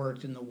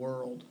worked in the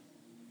world.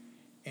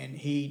 And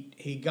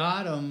he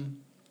got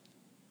them.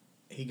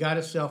 He got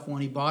himself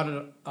one. He bought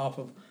it off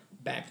of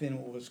back then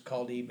what was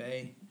called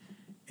eBay.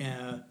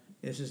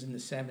 This is in the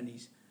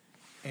 70s,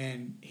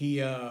 and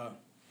he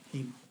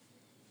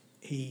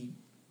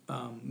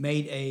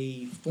made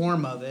a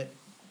form of it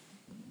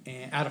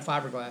and out of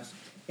fiberglass,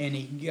 and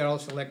he got all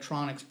this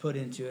electronics put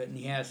into it, and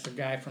he asked a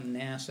guy from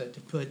NASA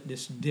to put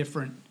this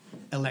different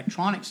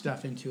electronic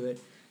stuff into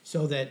it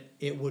so that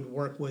it would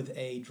work with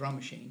a drum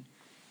machine.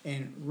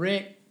 And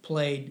Rick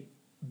played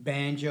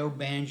banjo,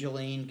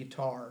 banjoline,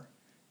 guitar.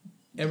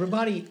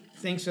 Everybody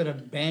thinks that a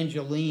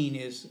banjoline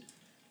is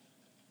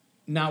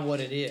not what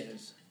it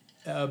is.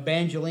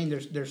 Banjoline,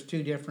 there's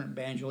 2 different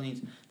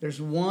banjolines. There's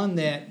one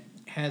that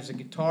has a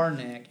guitar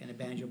neck and a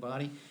banjo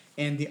body,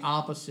 and the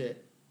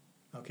opposite.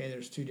 Okay,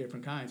 there's 2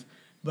 different kinds.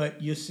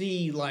 But you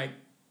see, like,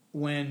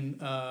 when,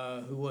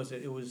 who was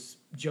it? It was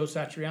Joe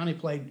Satriani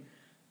played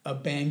a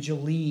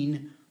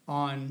banjoline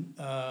on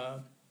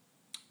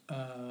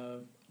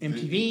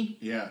MTV.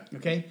 Yeah.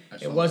 Okay?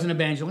 It wasn't a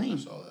banjoline. I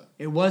saw that.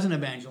 It wasn't a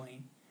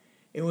banjoline.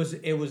 It was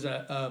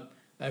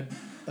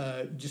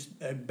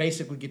just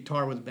basically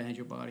guitar with a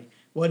banjo body.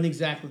 Wasn't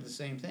exactly the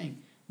same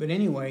thing. But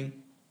anyway,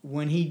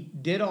 when he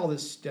did all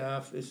this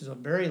stuff, this is a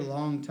very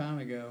long time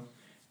ago,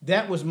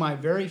 that was my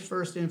very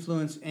first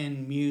influence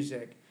in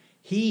music.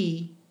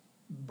 He,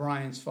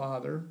 Brian's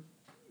father,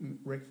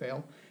 Rick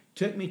Fail,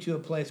 took me to a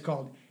place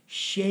called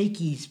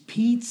Shakey's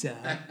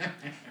Pizza,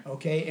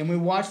 okay? And we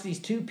watched these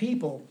 2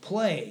 people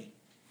play.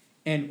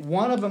 And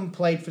one of them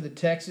played for the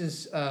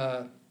Texas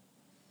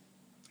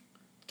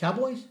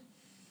Cowboys?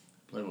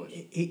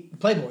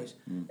 Playboys.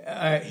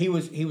 He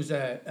was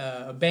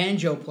a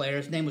banjo player.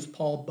 His name was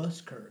Paul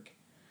Buskirk.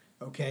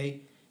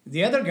 Okay,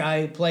 the other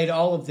guy who played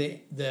all of the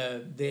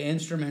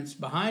instruments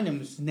behind him,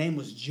 his name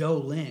was Joe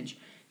Lynch.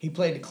 He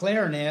played the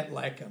clarinet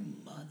like a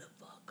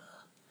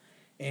motherfucker,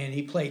 and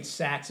he played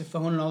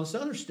saxophone and all this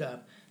other stuff.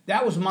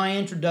 That was my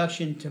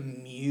introduction to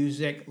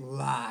music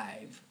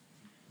live.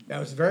 That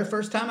was the very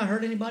first time I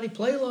heard anybody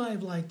play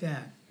live like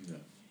that. Yeah.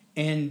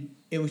 And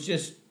it was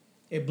just,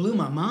 it blew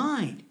my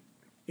mind.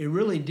 It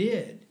really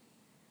did.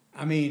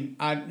 I mean,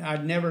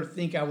 I'd never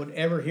think I would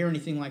ever hear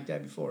anything like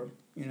that before,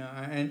 you know,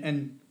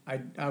 and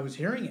I was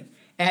hearing it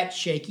at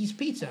Shakey's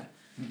Pizza.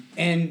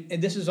 And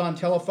this is on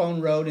Telephone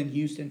Road in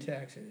Houston,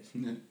 Texas.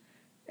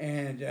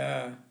 And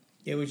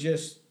it was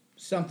just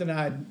something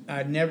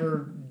I'd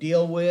never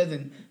deal with.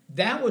 And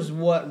that was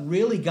what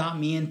really got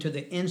me into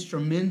the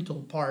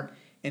instrumental part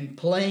and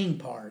playing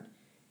part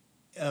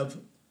of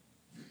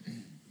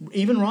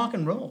even rock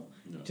and roll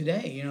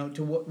today, you know,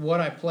 to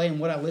what I play and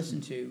what I listen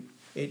to.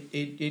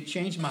 It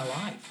changed my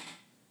life.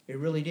 It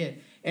really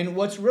did. And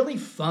what's really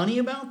funny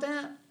about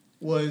that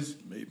was...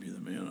 Made me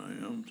the man I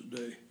am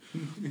today.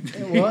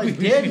 Well, it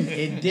didn't.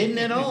 It didn't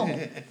at all.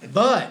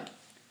 But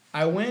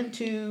I went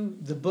to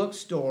the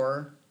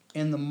bookstore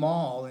in the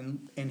mall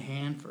in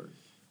Hanford.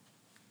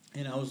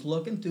 And I was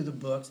looking through the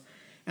books.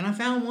 And I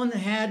found one that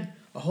had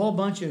a whole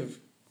bunch of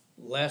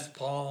Les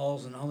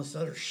Pauls and all this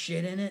other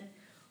shit in it.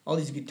 All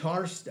these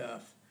guitar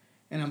stuff.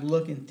 And I'm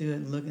looking through it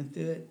and looking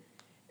through it.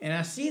 And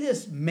I see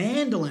this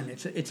mandolin.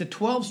 It's a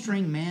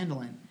 12-string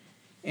mandolin.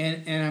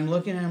 And I'm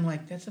looking and I'm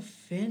like, that's a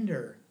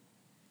Fender.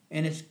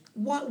 And it's,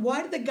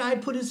 why did the guy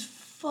put his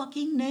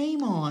fucking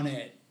name on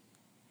it?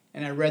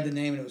 And I read the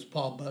name and it was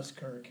Paul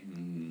Buskirk.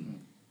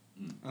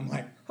 I'm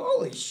like,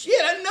 holy shit,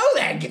 I know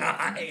that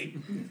guy.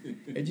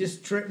 It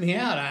just tripped me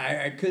out.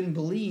 I couldn't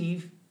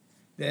believe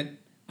that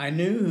I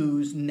knew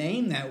whose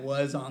name that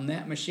was on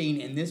that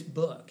machine in this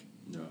book.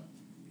 Yeah.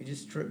 It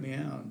just tripped me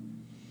out.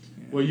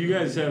 Well, you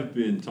guys have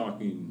been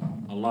talking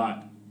a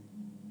lot,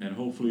 and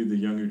hopefully the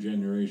younger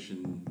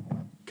generation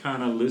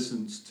kind of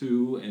listens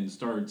to and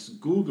starts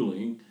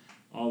Googling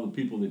all the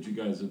people that you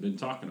guys have been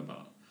talking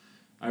about.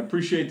 I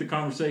appreciate the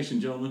conversation,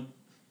 gentlemen.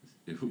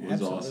 It was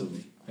Absolutely.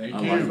 awesome. Thank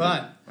I you. liked it.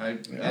 Fun. I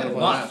had Had a a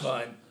lot of blast.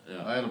 fun.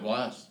 Yeah. I had a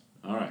blast.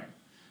 All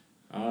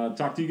right.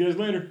 Talk to you guys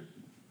later.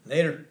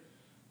 Later.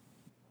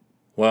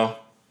 Well,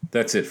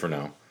 that's it for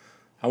now.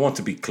 I want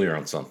to be clear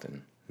on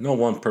something. No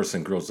one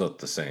person grows up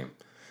the same.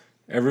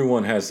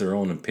 Everyone has their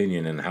own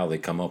opinion and how they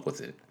come up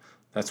with it.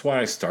 That's why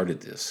I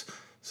started this,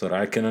 so that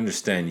I can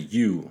understand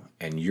you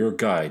and your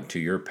guide to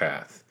your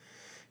path.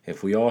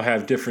 If we all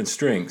have different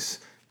strengths,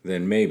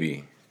 then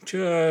maybe,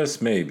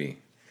 just maybe,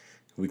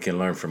 we can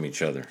learn from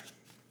each other.